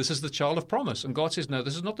think this is the child of promise. And God says, no,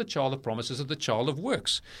 this is not the child of promise. This is the child of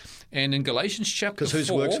works. And in Galatians chapter 4... Because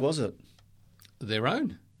whose works was it? Their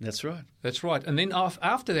own. That's right. That's right. And then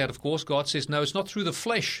after that, of course, God says, no, it's not through the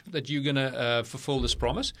flesh that you're going to fulfill this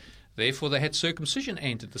promise. Therefore, they had circumcision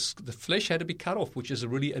entered. The flesh had to be cut off, which is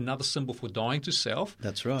really another symbol for dying to self.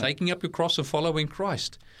 That's right. Taking up your cross and following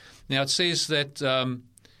Christ. Now, it says that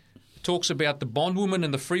it talks about the bondwoman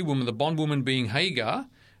and the free woman, the bondwoman being Hagar.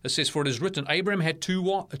 It says, for it is written, Abraham had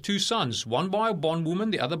two sons, one by a bondwoman,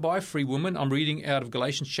 the other by a free woman. I'm reading out of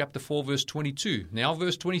Galatians chapter 4, verse 22. Now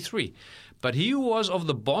verse 23. But he who was of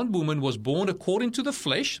the bondwoman was born according to the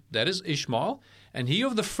flesh, that is Ishmael, and he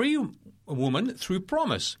of the free woman through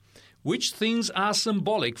promise. Which things are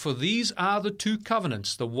symbolic? For these are the two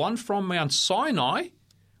covenants, the one from Mount Sinai,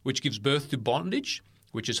 which gives birth to bondage,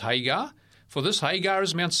 which is Hagar. For this Hagar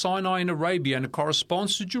is Mount Sinai in Arabia, and it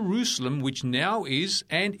corresponds to Jerusalem, which now is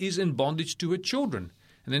and is in bondage to her children.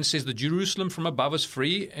 And then it says, the Jerusalem from above is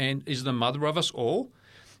free and is the mother of us all.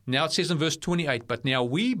 Now it says in verse 28, but now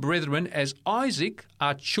we, brethren, as Isaac,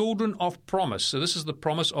 are children of promise. So this is the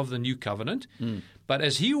promise of the new covenant. But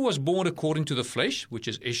as he who was born according to the flesh, which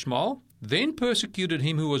is Ishmael, then persecuted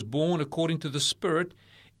him who was born according to the Spirit,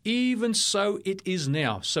 even so it is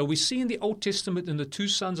now. So we see in the Old Testament in the two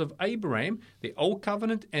sons of Abraham, the Old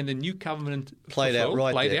Covenant and the New Covenant played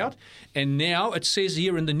out. And now it says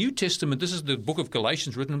here in the New Testament, this is the book of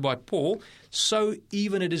Galatians written by Paul, so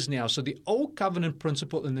even it is now. So the Old Covenant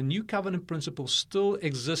principle and the New Covenant principle still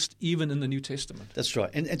exist even in the New Testament. That's right.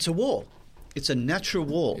 And it's a war. It's a natural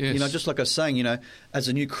war. Yes. Just like I was saying, as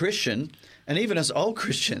a new Christian and even as old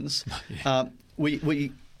Christians,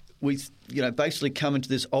 we basically come into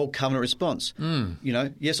this old covenant response.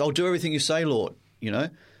 Yes, I'll do everything you say, Lord.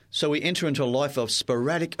 So we enter into a life of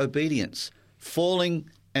sporadic obedience, falling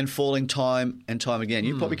time and time again.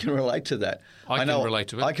 You probably can relate to that. I can relate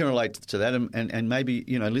to it. I can relate to that, and maybe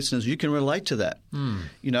listeners, you can relate to that.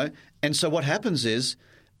 And so what happens is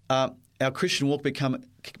our Christian walk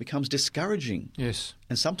becomes discouraging. Yes,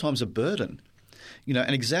 and sometimes a burden.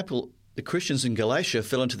 An example. The Christians in Galatia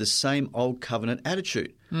fell into the same old covenant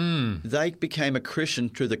attitude. They became a Christian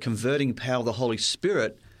through the converting power of the Holy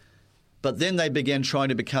Spirit, but then they began trying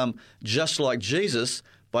to become just like Jesus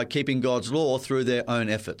by keeping God's law through their own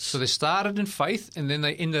efforts. So they started in faith and then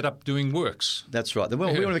they ended up doing works. That's right. We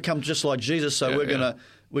want to become just like Jesus, so we're going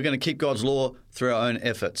to keep God's law through our own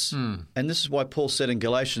efforts. And this is why Paul said in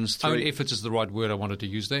Galatians 3... Own efforts is the right word I wanted to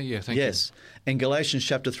use there. Yeah, thank you. Yes. In Galatians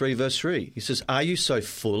chapter 3, verse 3, he says, are you so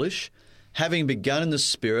foolish? Having begun in the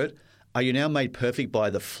Spirit, are you now made perfect by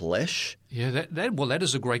the flesh? Yeah, that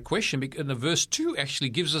is a great question. And the verse 2 actually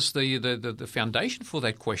gives us the foundation for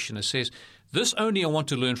that question. It says, this only I want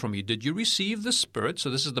to learn from you. Did you receive the Spirit? So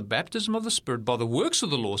this is the baptism of the Spirit by the works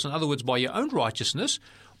of the law. So in other words, by your own righteousness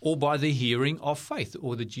or by the hearing of faith.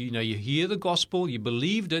 Or that you hear the gospel, you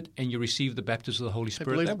believed it, and you received the baptism of the Holy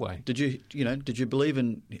Spirit that way. Did you believe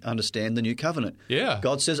and understand the new covenant? Yeah.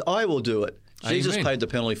 God says, I will do it. Jesus Amen. paid the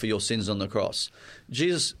penalty for your sins on the cross.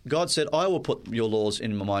 God said, I will put your laws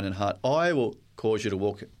in my mind and heart. I will cause you to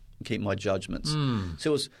walk and keep my judgments.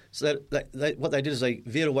 So what they did is they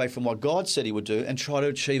veered away from what God said he would do and try to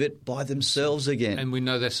achieve it by themselves again. And we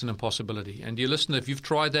know that's an impossibility. And dear listener, if you've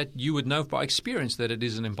tried that, you would know by experience that it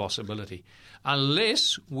is an impossibility.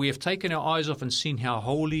 Unless we have taken our eyes off and seen how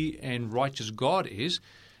holy and righteous God is,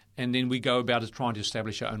 and then we go about it trying to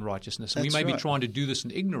establish our own righteousness. And we may be trying to do this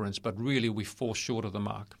in ignorance, but really we fall short of the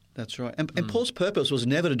mark. That's right. And Paul's purpose was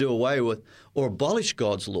never to do away with or abolish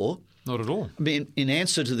God's law. Not at all. I mean, in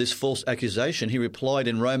answer to this false accusation, he replied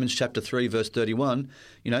in Romans chapter 3, verse 31,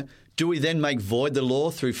 do we then make void the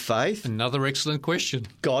law through faith? Another excellent question.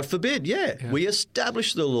 God forbid, yeah. We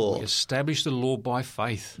establish the law. We establish the law by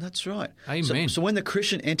faith. That's right. Amen. So when the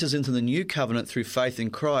Christian enters into the new covenant through faith in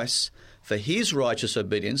Christ, for his righteous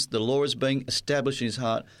obedience, the law is being established in his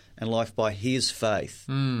heart and life by his faith.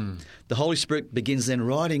 The Holy Spirit begins then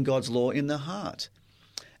writing God's law in the heart.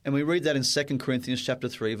 And we read that in 2 Corinthians chapter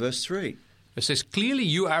 3, verse 3. It says, clearly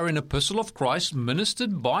you are an epistle of Christ,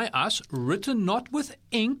 ministered by us, written not with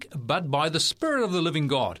ink, but by the Spirit of the living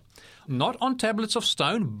God, not on tablets of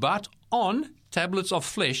stone, but on tablets of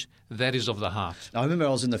flesh, that is of the heart. I remember I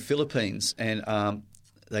was in the Philippines and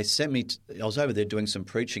they sent me I was over there doing some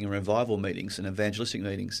preaching and revival meetings and evangelistic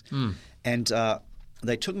meetings. And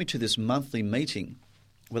they took me to this monthly meeting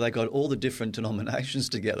where they got all the different denominations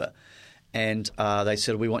together. And they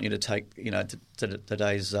said, we want you to take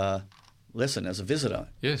today's lesson as a visitor.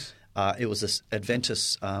 Yes. It was this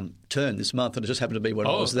Adventist turn this month, and it just happened to be when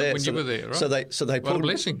I was there. When you were there, right? So they what a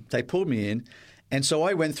blessing. They pulled me in. And so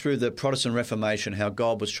I went through the Protestant Reformation, how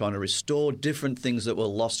God was trying to restore different things that were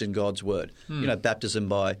lost in God's Word. Baptism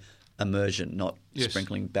by immersion, not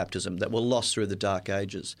sprinkling baptism, that were lost through the Dark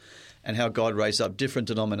Ages. And how God raised up different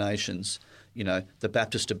denominations, the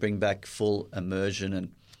Baptists to bring back full immersion. And,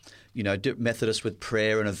 Methodist with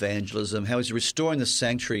prayer and evangelism, how he's restoring the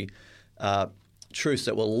sanctuary truths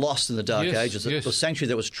that were lost in the Dark Ages, the sanctuary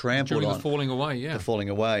that was trampled during on. the falling away, The falling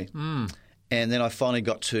away. And then I finally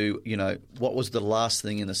got to, what was the last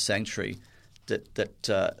thing in the sanctuary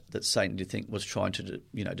that Satan, do you think, was trying to,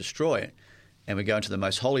 destroy? And we go into the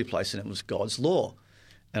most holy place, and it was God's law.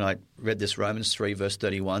 And I read this Romans 3, verse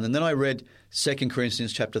 31. And then I read 2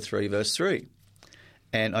 Corinthians chapter 3, verse 3.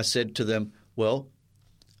 And I said to them, well,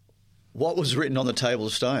 what was written on the table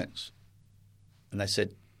of stones? And they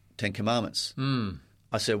said, 10 Commandments.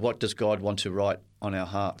 I said, what does God want to write on our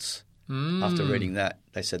hearts? After reading that,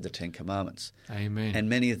 they said the 10 Commandments. Amen. And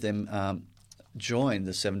many of them joined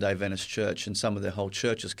the Seventh-day Adventist Church, and some of their whole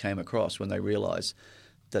churches came across when they realised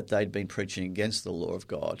that they'd been preaching against the law of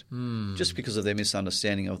God just because of their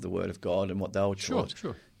misunderstanding of the Word of God and what they were taught.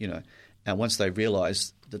 Sure. And once they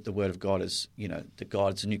realised that the Word of God is, that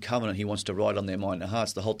God's a new covenant, He wants to write on their mind and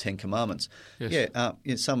hearts the whole 10 Commandments. Yes.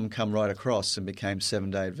 Some come right across and became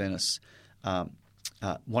Seventh-day Adventists,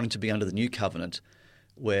 wanting to be under the new covenant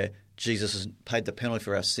where Jesus has paid the penalty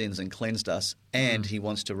for our sins and cleansed us, and He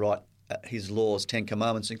wants to write His laws, 10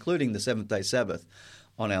 Commandments, including the seventh-day Sabbath,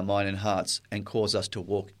 on our mind and hearts and cause us to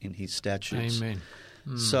walk in His statutes. Amen.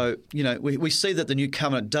 So, we see that the new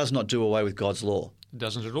covenant does not do away with God's law. It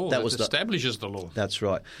doesn't at all. It establishes the law. That's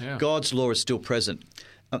right. Yeah. God's law is still present.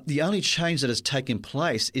 The only change that has taken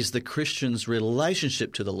place is the Christian's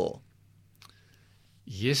relationship to the law.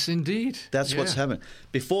 Yes, indeed. That's what's happened.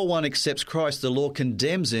 Before one accepts Christ, the law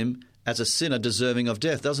condemns him as a sinner deserving of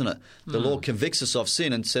death, doesn't it? The law convicts us of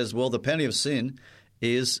sin and says, well, the penalty of sin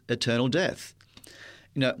is eternal death.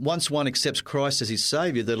 Once one accepts Christ as his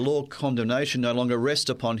Saviour, the law of condemnation no longer rests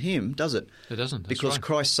upon him, does it? It doesn't. Because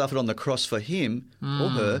Christ suffered on the cross for him or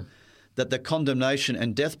her, that the condemnation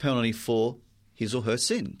and death penalty for his or her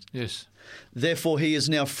sin. Yes. Therefore, he is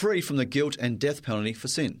now free from the guilt and death penalty for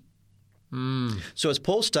sin. So as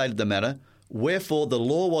Paul stated the matter, wherefore the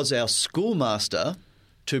law was our schoolmaster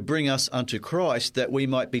to bring us unto Christ, that we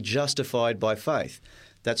might be justified by faith.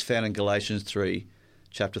 That's found in Galatians 3,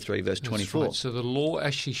 chapter 3, verse 24. Right. So the law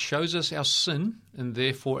actually shows us our sin and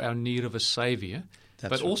therefore our need of a Saviour,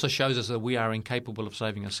 but also shows us that we are incapable of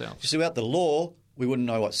saving ourselves. You see, without the law, we wouldn't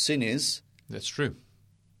know what sin is. That's true.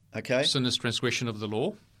 Okay. Sin is transgression of the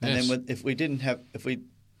law. And then if we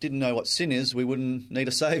didn't know what sin is, we wouldn't need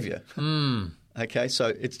a Saviour. Okay,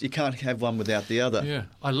 so you can't have one without the other. Yeah.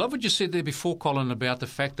 I love what you said there before, Colin, about the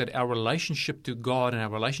fact that our relationship to God and our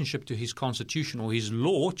relationship to His constitution or His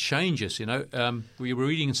law changes. We were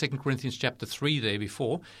reading in 2 Corinthians chapter 3 there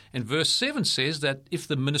before, and verse 7 says that if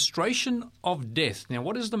the ministration of death, now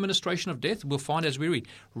what is the ministration of death? We'll find as we read,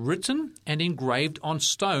 written and engraved on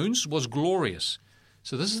stones was glorious.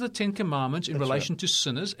 So this is the 10 Commandments in relation to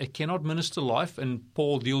sinners. It cannot minister life, and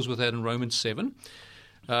Paul deals with that in Romans 7.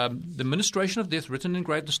 The ministration of death written and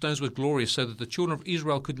engraved on stones was glorious, so that the children of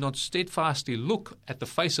Israel could not steadfastly look at the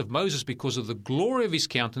face of Moses because of the glory of his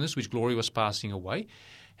countenance, which glory was passing away.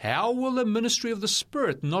 How will the ministry of the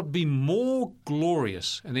Spirit not be more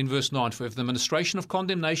glorious? And then verse 9, for if the ministration of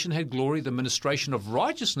condemnation had glory, the ministration of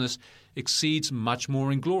righteousness exceeds much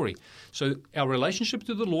more in glory. So our relationship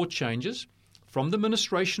to the Lord changes from the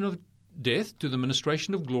ministration of death to the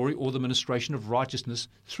ministration of glory or the ministration of righteousness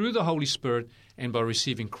through the Holy Spirit and by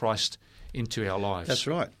receiving Christ into our lives. That's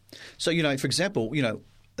right. So, for example,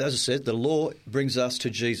 as I said, the law brings us to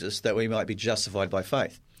Jesus that we might be justified by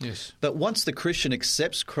faith. Yes. But once the Christian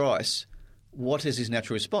accepts Christ, what is his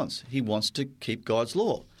natural response? He wants to keep God's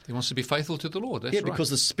law. He wants to be faithful to the Lord. That's right. Because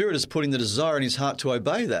the Spirit is putting the desire in his heart to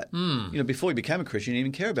obey that. Before you became a Christian, you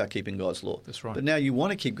didn't even care about keeping God's law. That's right. But now you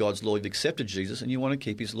want to keep God's law. You've accepted Jesus, and you want to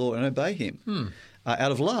keep His law and obey Him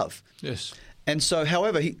out of love. Yes. And so,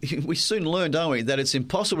 however, we soon learn, don't we, that it's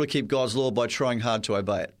impossible to keep God's law by trying hard to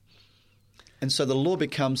obey it. And so the law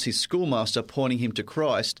becomes his schoolmaster, pointing him to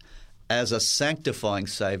Christ as a sanctifying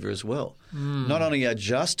Saviour as well. Not only a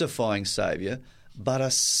justifying Saviour, but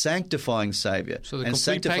a sanctifying Saviour. So the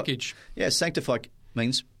complete package. Yeah, sanctify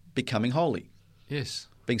means becoming holy. Yes.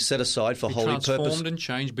 Being set aside for holy purpose. Transformed and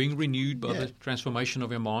changed, being renewed by the transformation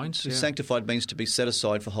of our minds. Yeah. Sanctified means to be set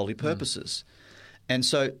aside for holy purposes. And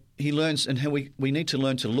so he learns, and we need to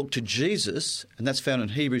learn to look to Jesus, and that's found in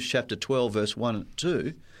Hebrews chapter 12, verse 1 and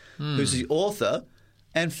 2, who's the author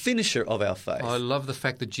and finisher of our faith. I love the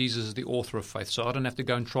fact that Jesus is the author of faith, so I don't have to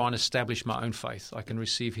go and try and establish my own faith. I can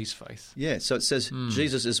receive his faith. Yeah, so it says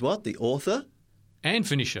Jesus is what? The author? And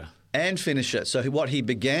finisher. And finisher. So what he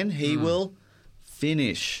began, he will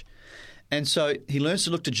finish. And so he learns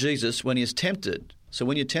to look to Jesus when he is tempted. So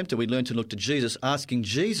when you're tempted, we learn to look to Jesus, asking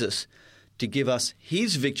Jesus to give us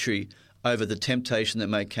his victory over the temptation that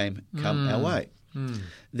may come our way.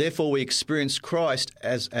 Therefore, we experience Christ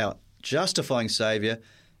as our justifying Saviour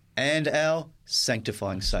and our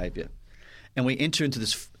sanctifying Saviour. And we enter into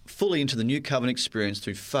this fully into the new covenant experience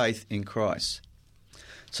through faith in Christ.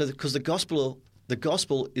 So because the gospel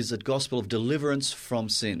is a gospel of deliverance from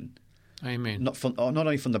sin. Amen. Not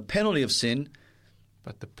only from the penalty of sin,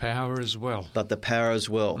 but the power as well.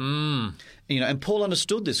 And Paul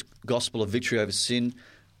understood this gospel of victory over sin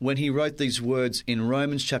when he wrote these words in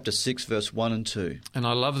Romans chapter 6, verse 1 and 2. And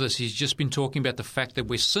I love this. He's just been talking about the fact that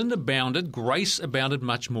where sin abounded, grace abounded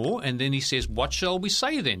much more. And then he says, what shall we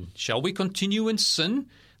say then? Shall we continue in sin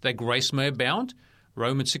that grace may abound?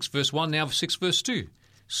 Romans 6, verse 1, now 6, verse 2.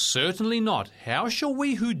 Certainly not. How shall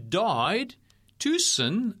we who died to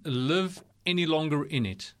sin live any longer in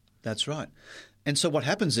it? That's right. And so what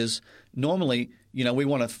happens is, normally, we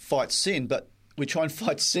want to fight sin, but we try and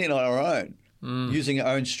fight sin on our own, using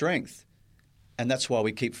our own strength. And that's why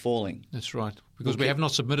we keep falling. That's right. Because we have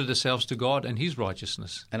not submitted ourselves to God and His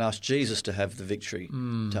righteousness. And ask Jesus to have the victory,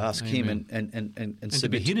 to ask Him and to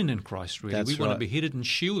be hidden in Christ, really. That's we want to be hidden and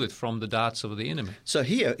shielded from the darts of the enemy. So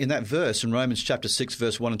here, in that verse, in Romans chapter 6,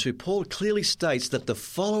 verse 1 and 2, Paul clearly states that the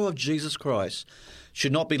follower of Jesus Christ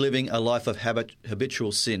should not be living a life of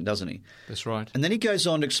habitual sin, doesn't he? That's right. And then he goes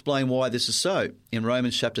on to explain why this is so in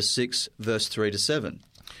Romans chapter 6, verse 3 to 7.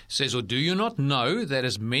 It says, or do you not know that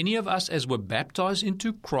as many of us as were baptized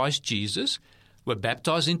into Christ Jesus were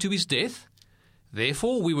baptized into His death?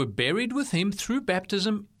 Therefore we were buried with Him through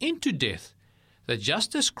baptism into death, that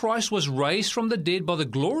just as Christ was raised from the dead by the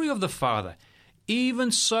glory of the Father, even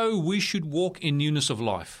so we should walk in newness of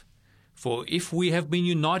life. For if we have been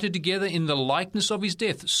united together in the likeness of His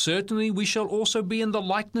death, certainly we shall also be in the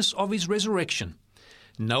likeness of His resurrection,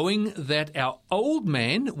 knowing that our old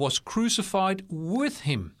man was crucified with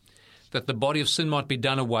Him, that the body of sin might be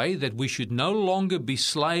done away, that we should no longer be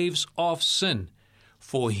slaves of sin.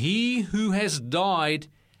 For he who has died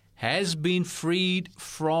has been freed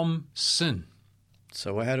from sin.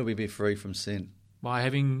 So how do we be free from sin? By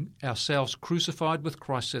having ourselves crucified with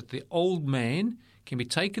Christ, that the old man can be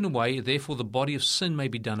taken away, therefore the body of sin may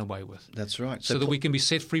be done away with. That's right. So that we can be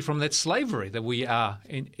set free from that slavery that we are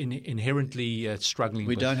inherently struggling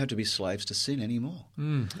with. We don't have to be slaves to sin anymore.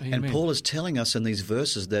 Amen. And Paul is telling us in these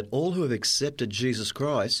verses that all who have accepted Jesus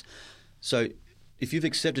Christ, so if you've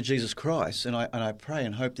accepted Jesus Christ, and I pray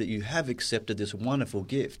and hope that you have accepted this wonderful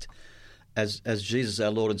gift as Jesus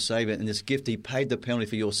our Lord and Saviour, and this gift He paid the penalty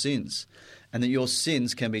for your sins, and that your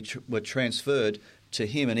sins were transferred to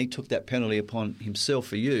Him, and He took that penalty upon Himself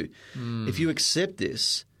for you. If you accept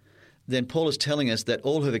this, then Paul is telling us that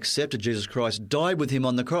all who have accepted Jesus Christ died with Him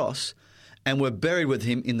on the cross and were buried with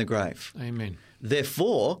Him in the grave. Amen.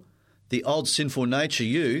 Therefore, the old sinful nature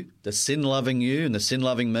you, the sin-loving you and the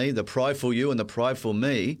sin-loving me, the prideful you and the prideful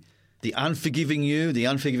me, the unforgiving you, the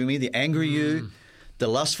unforgiving me, the angry you, the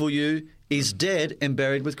lustful you, is dead and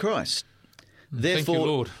buried with Christ. Therefore, thank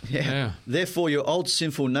you, Lord. Yeah. Therefore, your old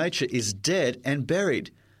sinful nature is dead and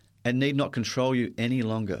buried and need not control you any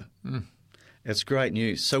longer. That's great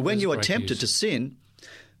news. So when you are tempted to sin,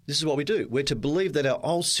 this is what we do. We're to believe that our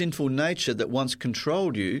old sinful nature that once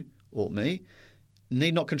controlled you, or me,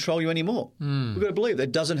 need not control you anymore. We've got to believe that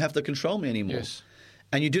it doesn't have to control me anymore. Yes.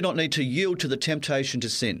 And you do not need to yield to the temptation to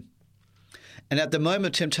sin. And at the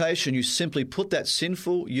moment of temptation, you simply put that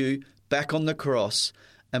sinful you back on the cross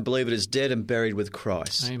and believe it is dead and buried with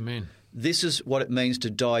Christ. Amen. This is what it means to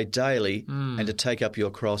die daily and to take up your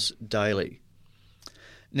cross daily.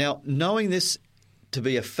 Now, knowing this to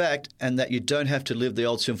be a fact and that you don't have to live the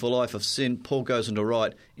old sinful life of sin, Paul goes on to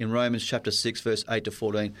write in Romans chapter 6, verse 8 to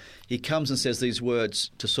 14. He comes and says these words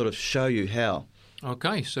to sort of show you how.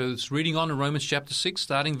 Okay, so it's reading on in Romans chapter 6,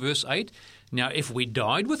 starting verse 8. Now, if we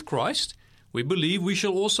died with Christ, we believe we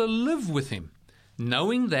shall also live with Him,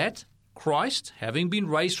 knowing that Christ, having been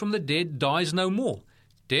raised from the dead, dies no more.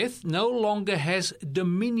 Death no longer has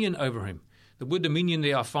dominion over Him. The word dominion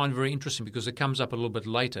there I find very interesting because it comes up a little bit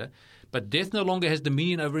later. But death no longer has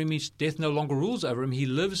dominion over Him. Death no longer rules over Him. He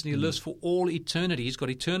lives, and He lives for all eternity. He's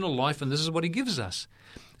got eternal life, and this is what He gives us.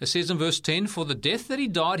 It says in verse 10, for the death that He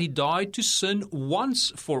died to sin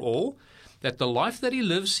once for all, that the life that He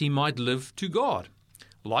lives, He might live to God.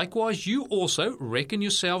 Likewise, you also reckon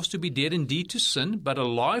yourselves to be dead indeed to sin, but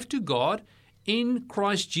alive to God in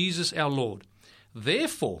Christ Jesus our Lord.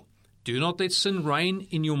 Therefore, do not let sin reign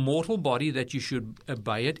in your mortal body, that you should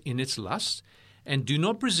obey it in its lusts, and do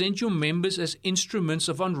not present your members as instruments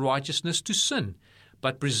of unrighteousness to sin,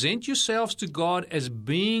 but present yourselves to God as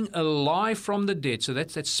being alive from the dead. So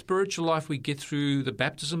that's that spiritual life we get through the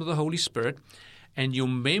baptism of the Holy Spirit, and your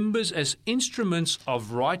members as instruments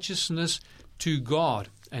of righteousness to God.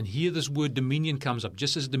 And here this word dominion comes up,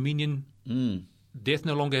 just as dominion, death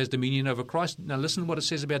no longer has dominion over Christ. Now listen what it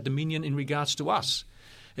says about dominion in regards to us.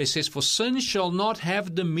 It says, for sin shall not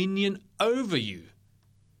have dominion over you,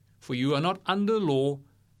 for you are not under law,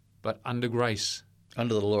 but under grace.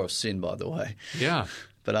 Under the law of sin, by the way. Yeah.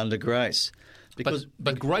 But under grace.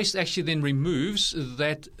 But grace actually then removes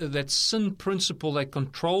that sin principle that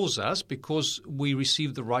controls us, because we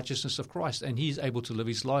receive the righteousness of Christ, and He's able to live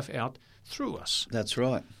His life out through us. That's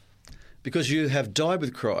right. Because you have died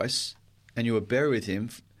with Christ and you were buried with Him,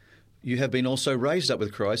 you have been also raised up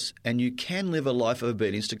with Christ, and you can live a life of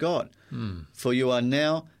obedience to God. For you are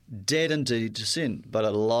now dead indeed to sin, but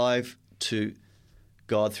alive to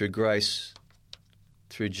God through grace,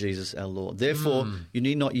 through Jesus our Lord. Therefore, you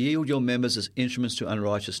need not yield your members as instruments to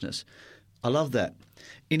unrighteousness. I love that.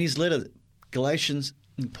 In his letter, Galatians,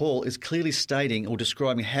 Paul is clearly stating or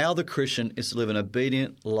describing how the Christian is to live an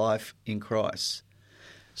obedient life in Christ.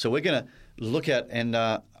 So we're going to look at, and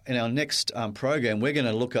in our next program, we're going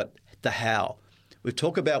to look at the how. We've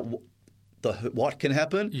talked about what can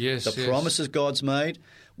happen, the promises God's made.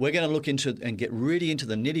 We're going to look into and get really into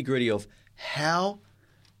the nitty-gritty of how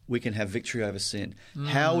we can have victory over sin,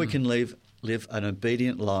 how we can live an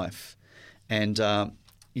obedient life. And,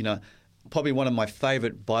 probably one of my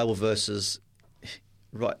favourite Bible verses,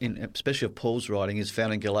 especially of Paul's writing, is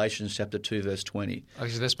found in Galatians chapter 2, verse 20.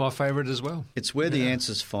 Actually, that's my favourite as well. It's where the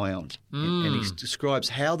answer's found. And he describes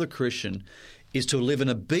how the Christian is to live an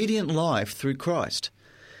obedient life through Christ.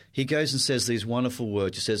 He goes and says these wonderful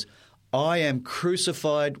words. He says, I am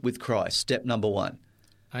crucified with Christ, step number one.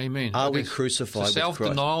 Amen. Are we crucified with Christ?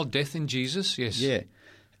 Self-denial, death in Jesus, yes. Yeah.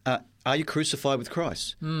 Are you crucified with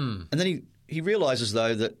Christ? And then he realizes,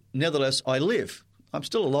 though, that nevertheless I live. I'm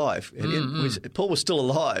still alive. Paul was still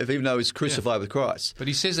alive, even though he was crucified with Christ. But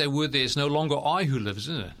he says that word there, it's no longer I who lives,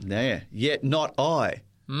 isn't it? Yeah, yet not I.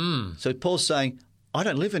 So Paul's saying, I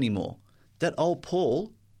don't live anymore. That old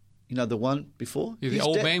Paul, the one before? Yeah, the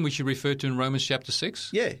old man which you referred to in Romans chapter 6?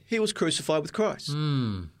 Yeah, he was crucified with Christ.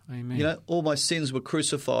 Amen. All my sins were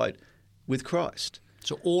crucified with Christ.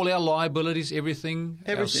 So all our liabilities, everything.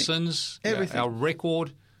 Our sins, everything. Our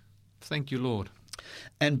record, thank you, Lord.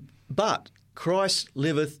 But Christ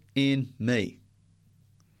liveth in me.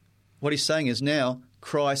 What he's saying is now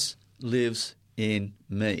Christ lives in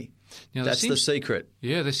me. Now, that's the secret.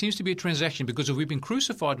 Yeah, there seems to be a transaction, because if we've been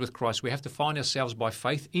crucified with Christ, we have to find ourselves by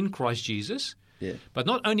faith in Christ Jesus. Yeah. But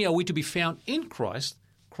not only are we to be found in Christ,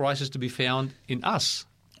 Christ is to be found in us.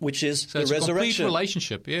 Which is so the it's resurrection. A complete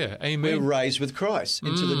relationship, yeah. Amen. We're raised with Christ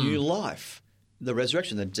into the new life. The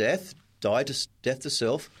resurrection, the death to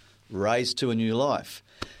self, raised to a new life.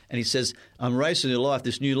 And he says, I'm raised to a new life,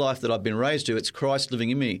 this new life that I've been raised to, it's Christ living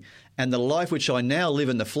in me. And the life which I now live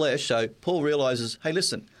in the flesh, so Paul realizes, hey,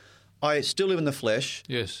 listen, I still live in the flesh.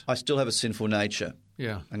 Yes. I still have a sinful nature.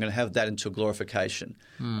 Yeah. I'm going to have that until glorification,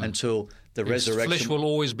 until the resurrection. Flesh will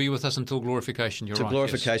always be with us until glorification. You're right. Until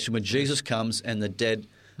glorification, when Jesus comes and the dead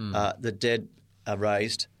are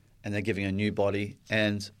raised and they're giving a new body,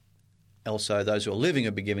 and also those who are living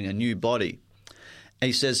will be giving a new body. And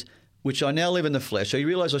he says, which I now live in the flesh. So you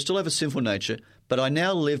realize I still have a sinful nature, but I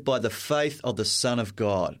now live by the faith of the Son of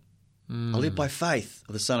God. I live by faith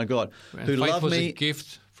of the Son of God, who loved me a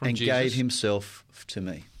gift from and Jesus. gave himself to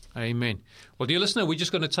me. Amen. Well, dear listener, we're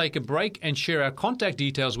just going to take a break and share our contact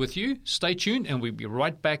details with you. Stay tuned, and we'll be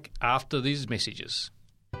right back after these messages.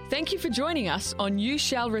 Thank you for joining us on You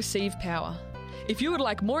Shall Receive Power. If you would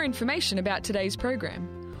like more information about today's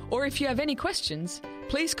program, or if you have any questions,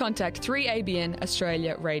 please contact 3ABN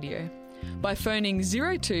Australia Radio by phoning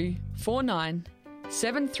 02 49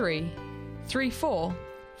 73 34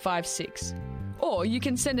 56. Or you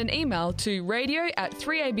can send an email to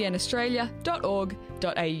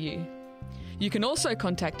radio@3abnaustralia.org.au. You can also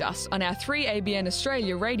contact us on our 3ABN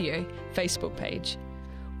Australia Radio Facebook page.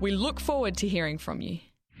 We look forward to hearing from you.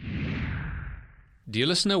 Dear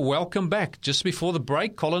listener, welcome back. Just before the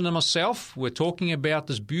break, Colin and myself were talking about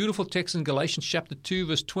this beautiful text in Galatians chapter 2,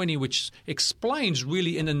 verse 20, which explains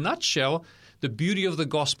really in a nutshell the beauty of the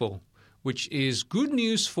gospel, which is good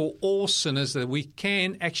news for all sinners, that we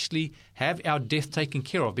can actually have our death taken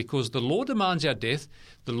care of, because the law demands our death.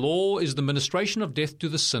 The law is the ministration of death to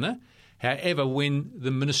the sinner. However, when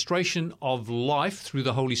the ministration of life through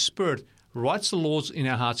the Holy Spirit writes the laws in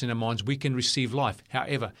our hearts and our minds, we can receive life.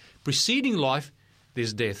 However, preceding life,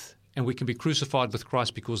 there's death, and we can be crucified with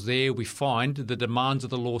Christ, because there we find the demands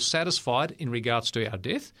of the law satisfied in regards to our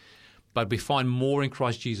death. But we find more in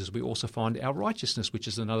Christ Jesus. We also find our righteousness, which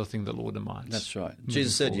is another thing the Lord demands. That's right.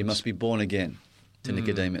 Jesus said you must be born again. to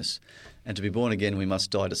Nicodemus. And to be born again, we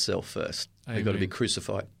must die to self first. We've got to be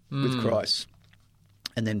crucified with Christ.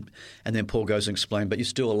 And then Paul goes and explains, but you're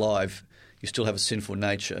still alive. You still have a sinful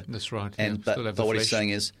nature. That's right. And but what he's saying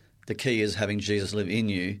is the key is having Jesus live in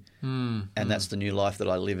you, and that's the new life that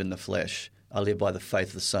I live in the flesh. I live by the faith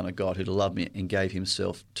of the Son of God who loved me and gave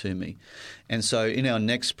himself to me. And so in our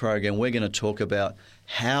next program, we're going to talk about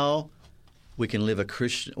how we can live a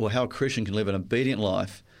Christian, or how a Christian can live an obedient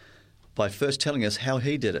life by first telling us how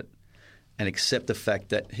he did it and accept the fact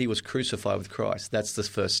that he was crucified with Christ. That's the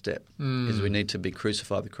first step, is we need to be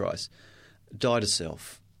crucified with Christ. Die to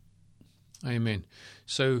self. Amen.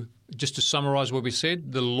 So just to summarize what we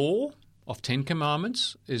said, the law of 10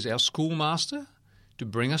 Commandments is our schoolmaster to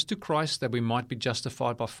bring us to Christ that we might be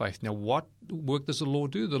justified by faith. Now, what work does the law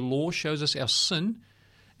do? The law shows us our sin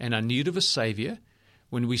and our need of a Saviour.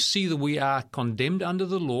 When we see that we are condemned under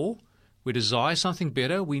the law, we desire something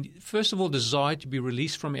better. We, first of all, desire to be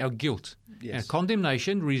released from our guilt. Yes. And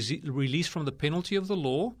condemnation, released from the penalty of the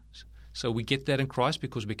law. So we get that in Christ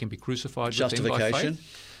because we can be crucified with him by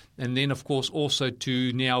faith. And then, of course, also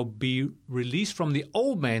to now be released from the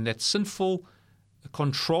old man, that sinful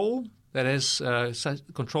control that has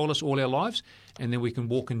controlled us all our lives, and then we can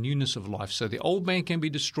walk in newness of life. So the old man can be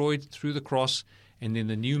destroyed through the cross, and then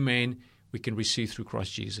the new man we can receive through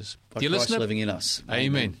Christ Jesus. By Christ living in us.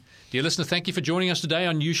 Amen. Dear listener, thank you for joining us today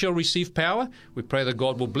on You Shall Receive Power. We pray that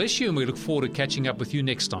God will bless you, and we look forward to catching up with you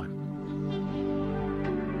next time.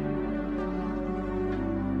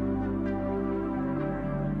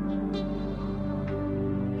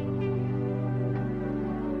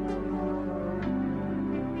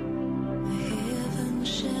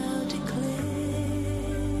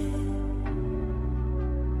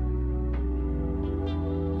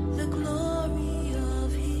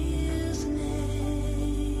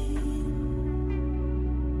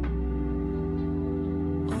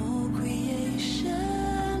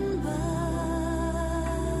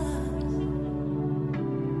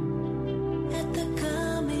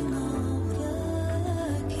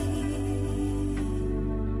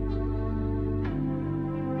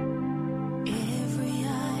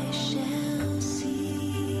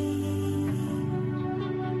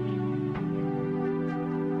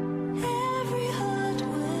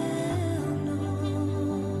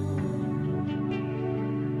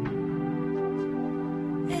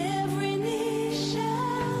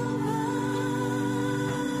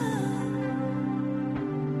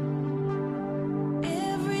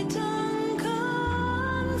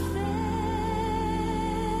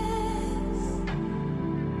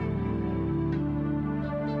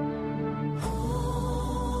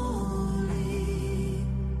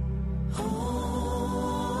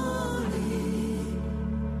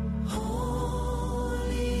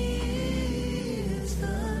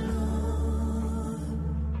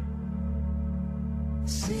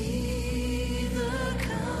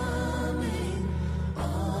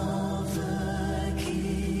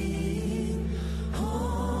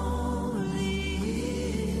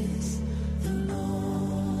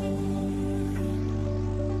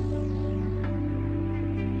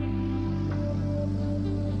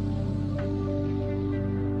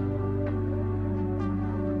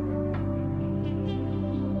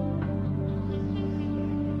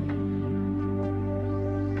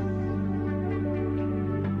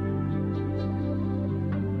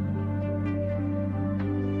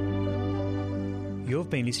 You've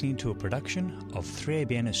been listening to a production of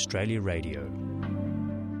 3ABN Australia Radio.